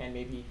hot and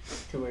maybe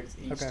towards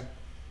east. Okay.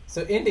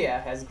 So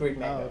India has great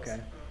mangoes. Oh,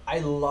 okay. I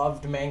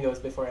loved mangoes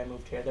before I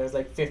moved here. There's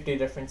like 50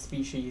 different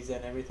species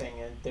and everything,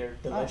 and they're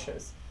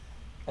delicious.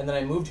 And then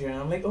I moved here, and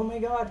I'm like, oh my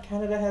god,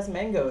 Canada has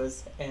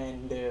mangoes.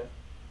 And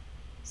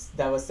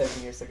that was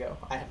 7 years ago.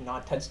 I have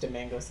not touched a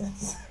mango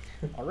since.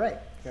 All right,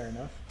 fair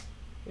enough.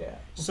 Yeah.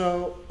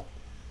 So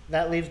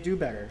that leaves Do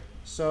Better.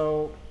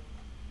 So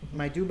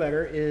my Do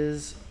Better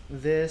is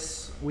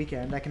this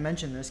weekend. I can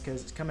mention this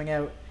because it's coming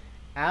out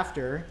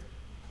after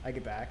I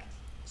get back.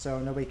 So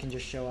nobody can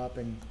just show up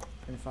and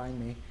find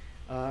me.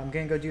 I'm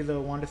going to go do the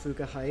Juan de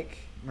Fuca hike,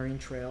 Marine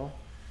Trail,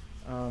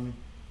 over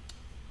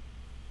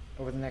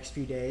the next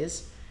few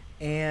days.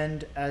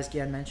 And as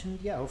Gian mentioned,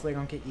 hopefully I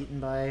don't get eaten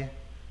by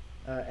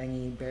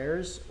any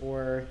bears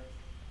or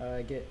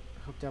get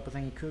hooked up with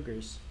any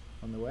cougars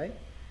on the way.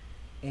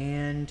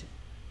 And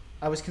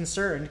I was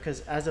concerned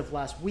because as of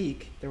last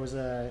week, there was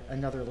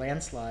another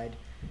landslide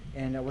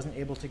and I wasn't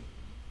able to...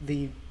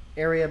 The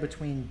area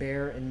between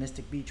Bear and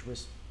Mystic Beach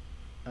was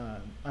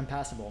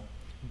unpassable,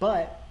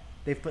 but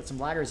they've put some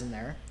ladders in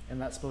there and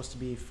that's supposed to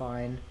be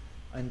fine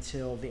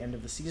until the end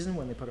of the season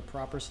when they put a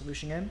proper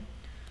solution in.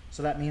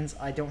 So that means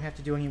I don't have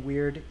to do any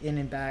weird in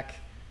and back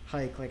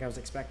hike like I was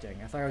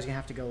expecting. I thought I was gonna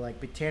have to go like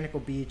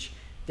Botanical Beach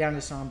down to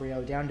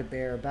Sombrio, down to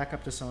Bear, back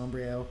up to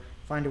Sombrio,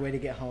 find a way to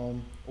get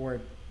home, or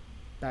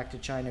back to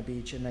China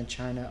Beach, and then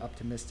China up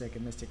to Mystic,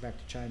 and Mystic back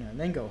to China, and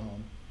then go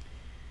home.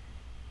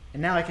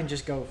 And now I can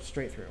just go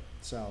straight through.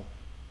 So,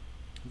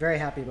 very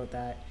happy about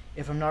that.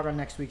 If I'm not on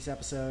next week's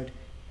episode,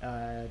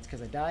 it's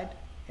because I died,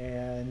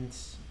 and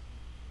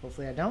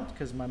hopefully I don't,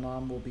 because my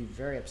mom will be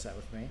very upset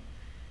with me.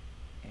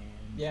 And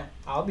Yeah,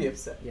 I'll be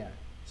upset. yeah.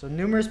 So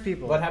numerous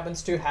people. What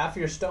happens to half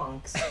your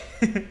stonks?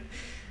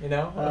 You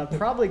know?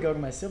 Probably go to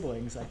my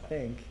siblings, I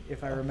think,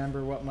 if I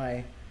remember what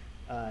my,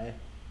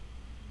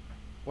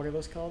 what are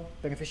those called?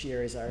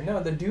 Beneficiaries are. No,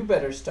 the do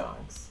better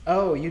stonks.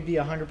 Oh, you'd be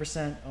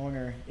 100%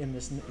 owner in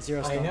this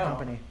zero I stonk know.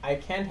 company. I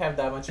can't have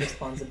that much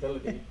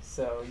responsibility,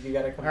 so you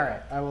gotta come All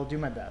right, back. I will do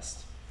my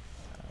best.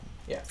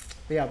 Yeah.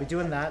 But yeah, I'll be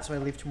doing that, so I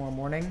leave tomorrow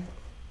morning,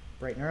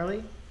 bright and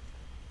early,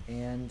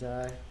 and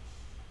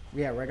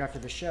yeah, right after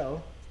the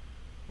show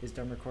is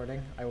done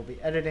recording, I will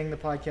be editing the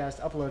podcast,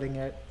 uploading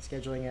it,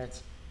 scheduling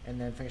it, and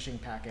then finishing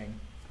packing.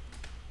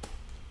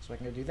 So I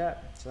can go do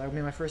that. So that will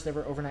be my first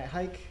ever overnight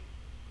hike.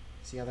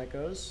 See how that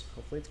goes.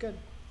 Hopefully it's good.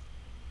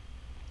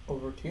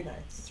 Over 2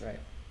 nights. That's right.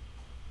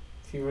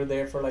 If you were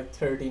there for like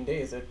 13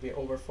 days, it'd be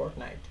over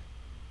fortnight.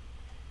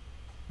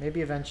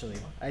 Maybe eventually.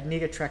 I'd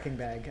need a trekking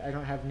bag. I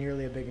don't have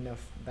nearly a big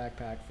enough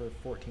backpack for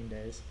 14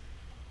 days.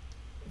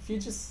 If you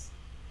just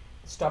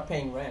stop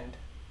paying rent,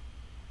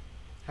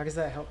 How does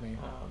that help me?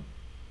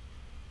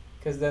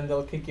 because then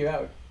they'll kick you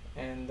out,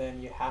 and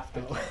then you have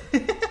to.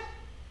 Oh.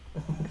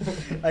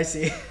 I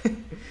see.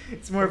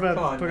 It's more of a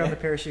Come on, put on man. the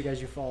parachute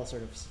as you fall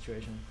sort of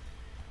situation.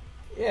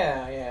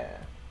 Yeah.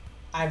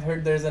 I've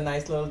heard there's a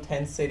nice little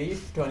tent city,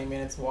 20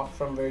 minutes walk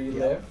from where you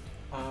Yep.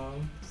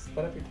 live. Just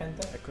put up your tent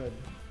I there. could.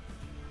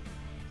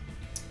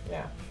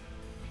 Yeah.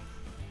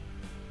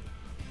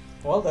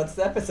 Well, that's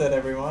the episode,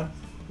 everyone.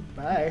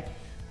 Bye.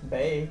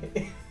 Bye.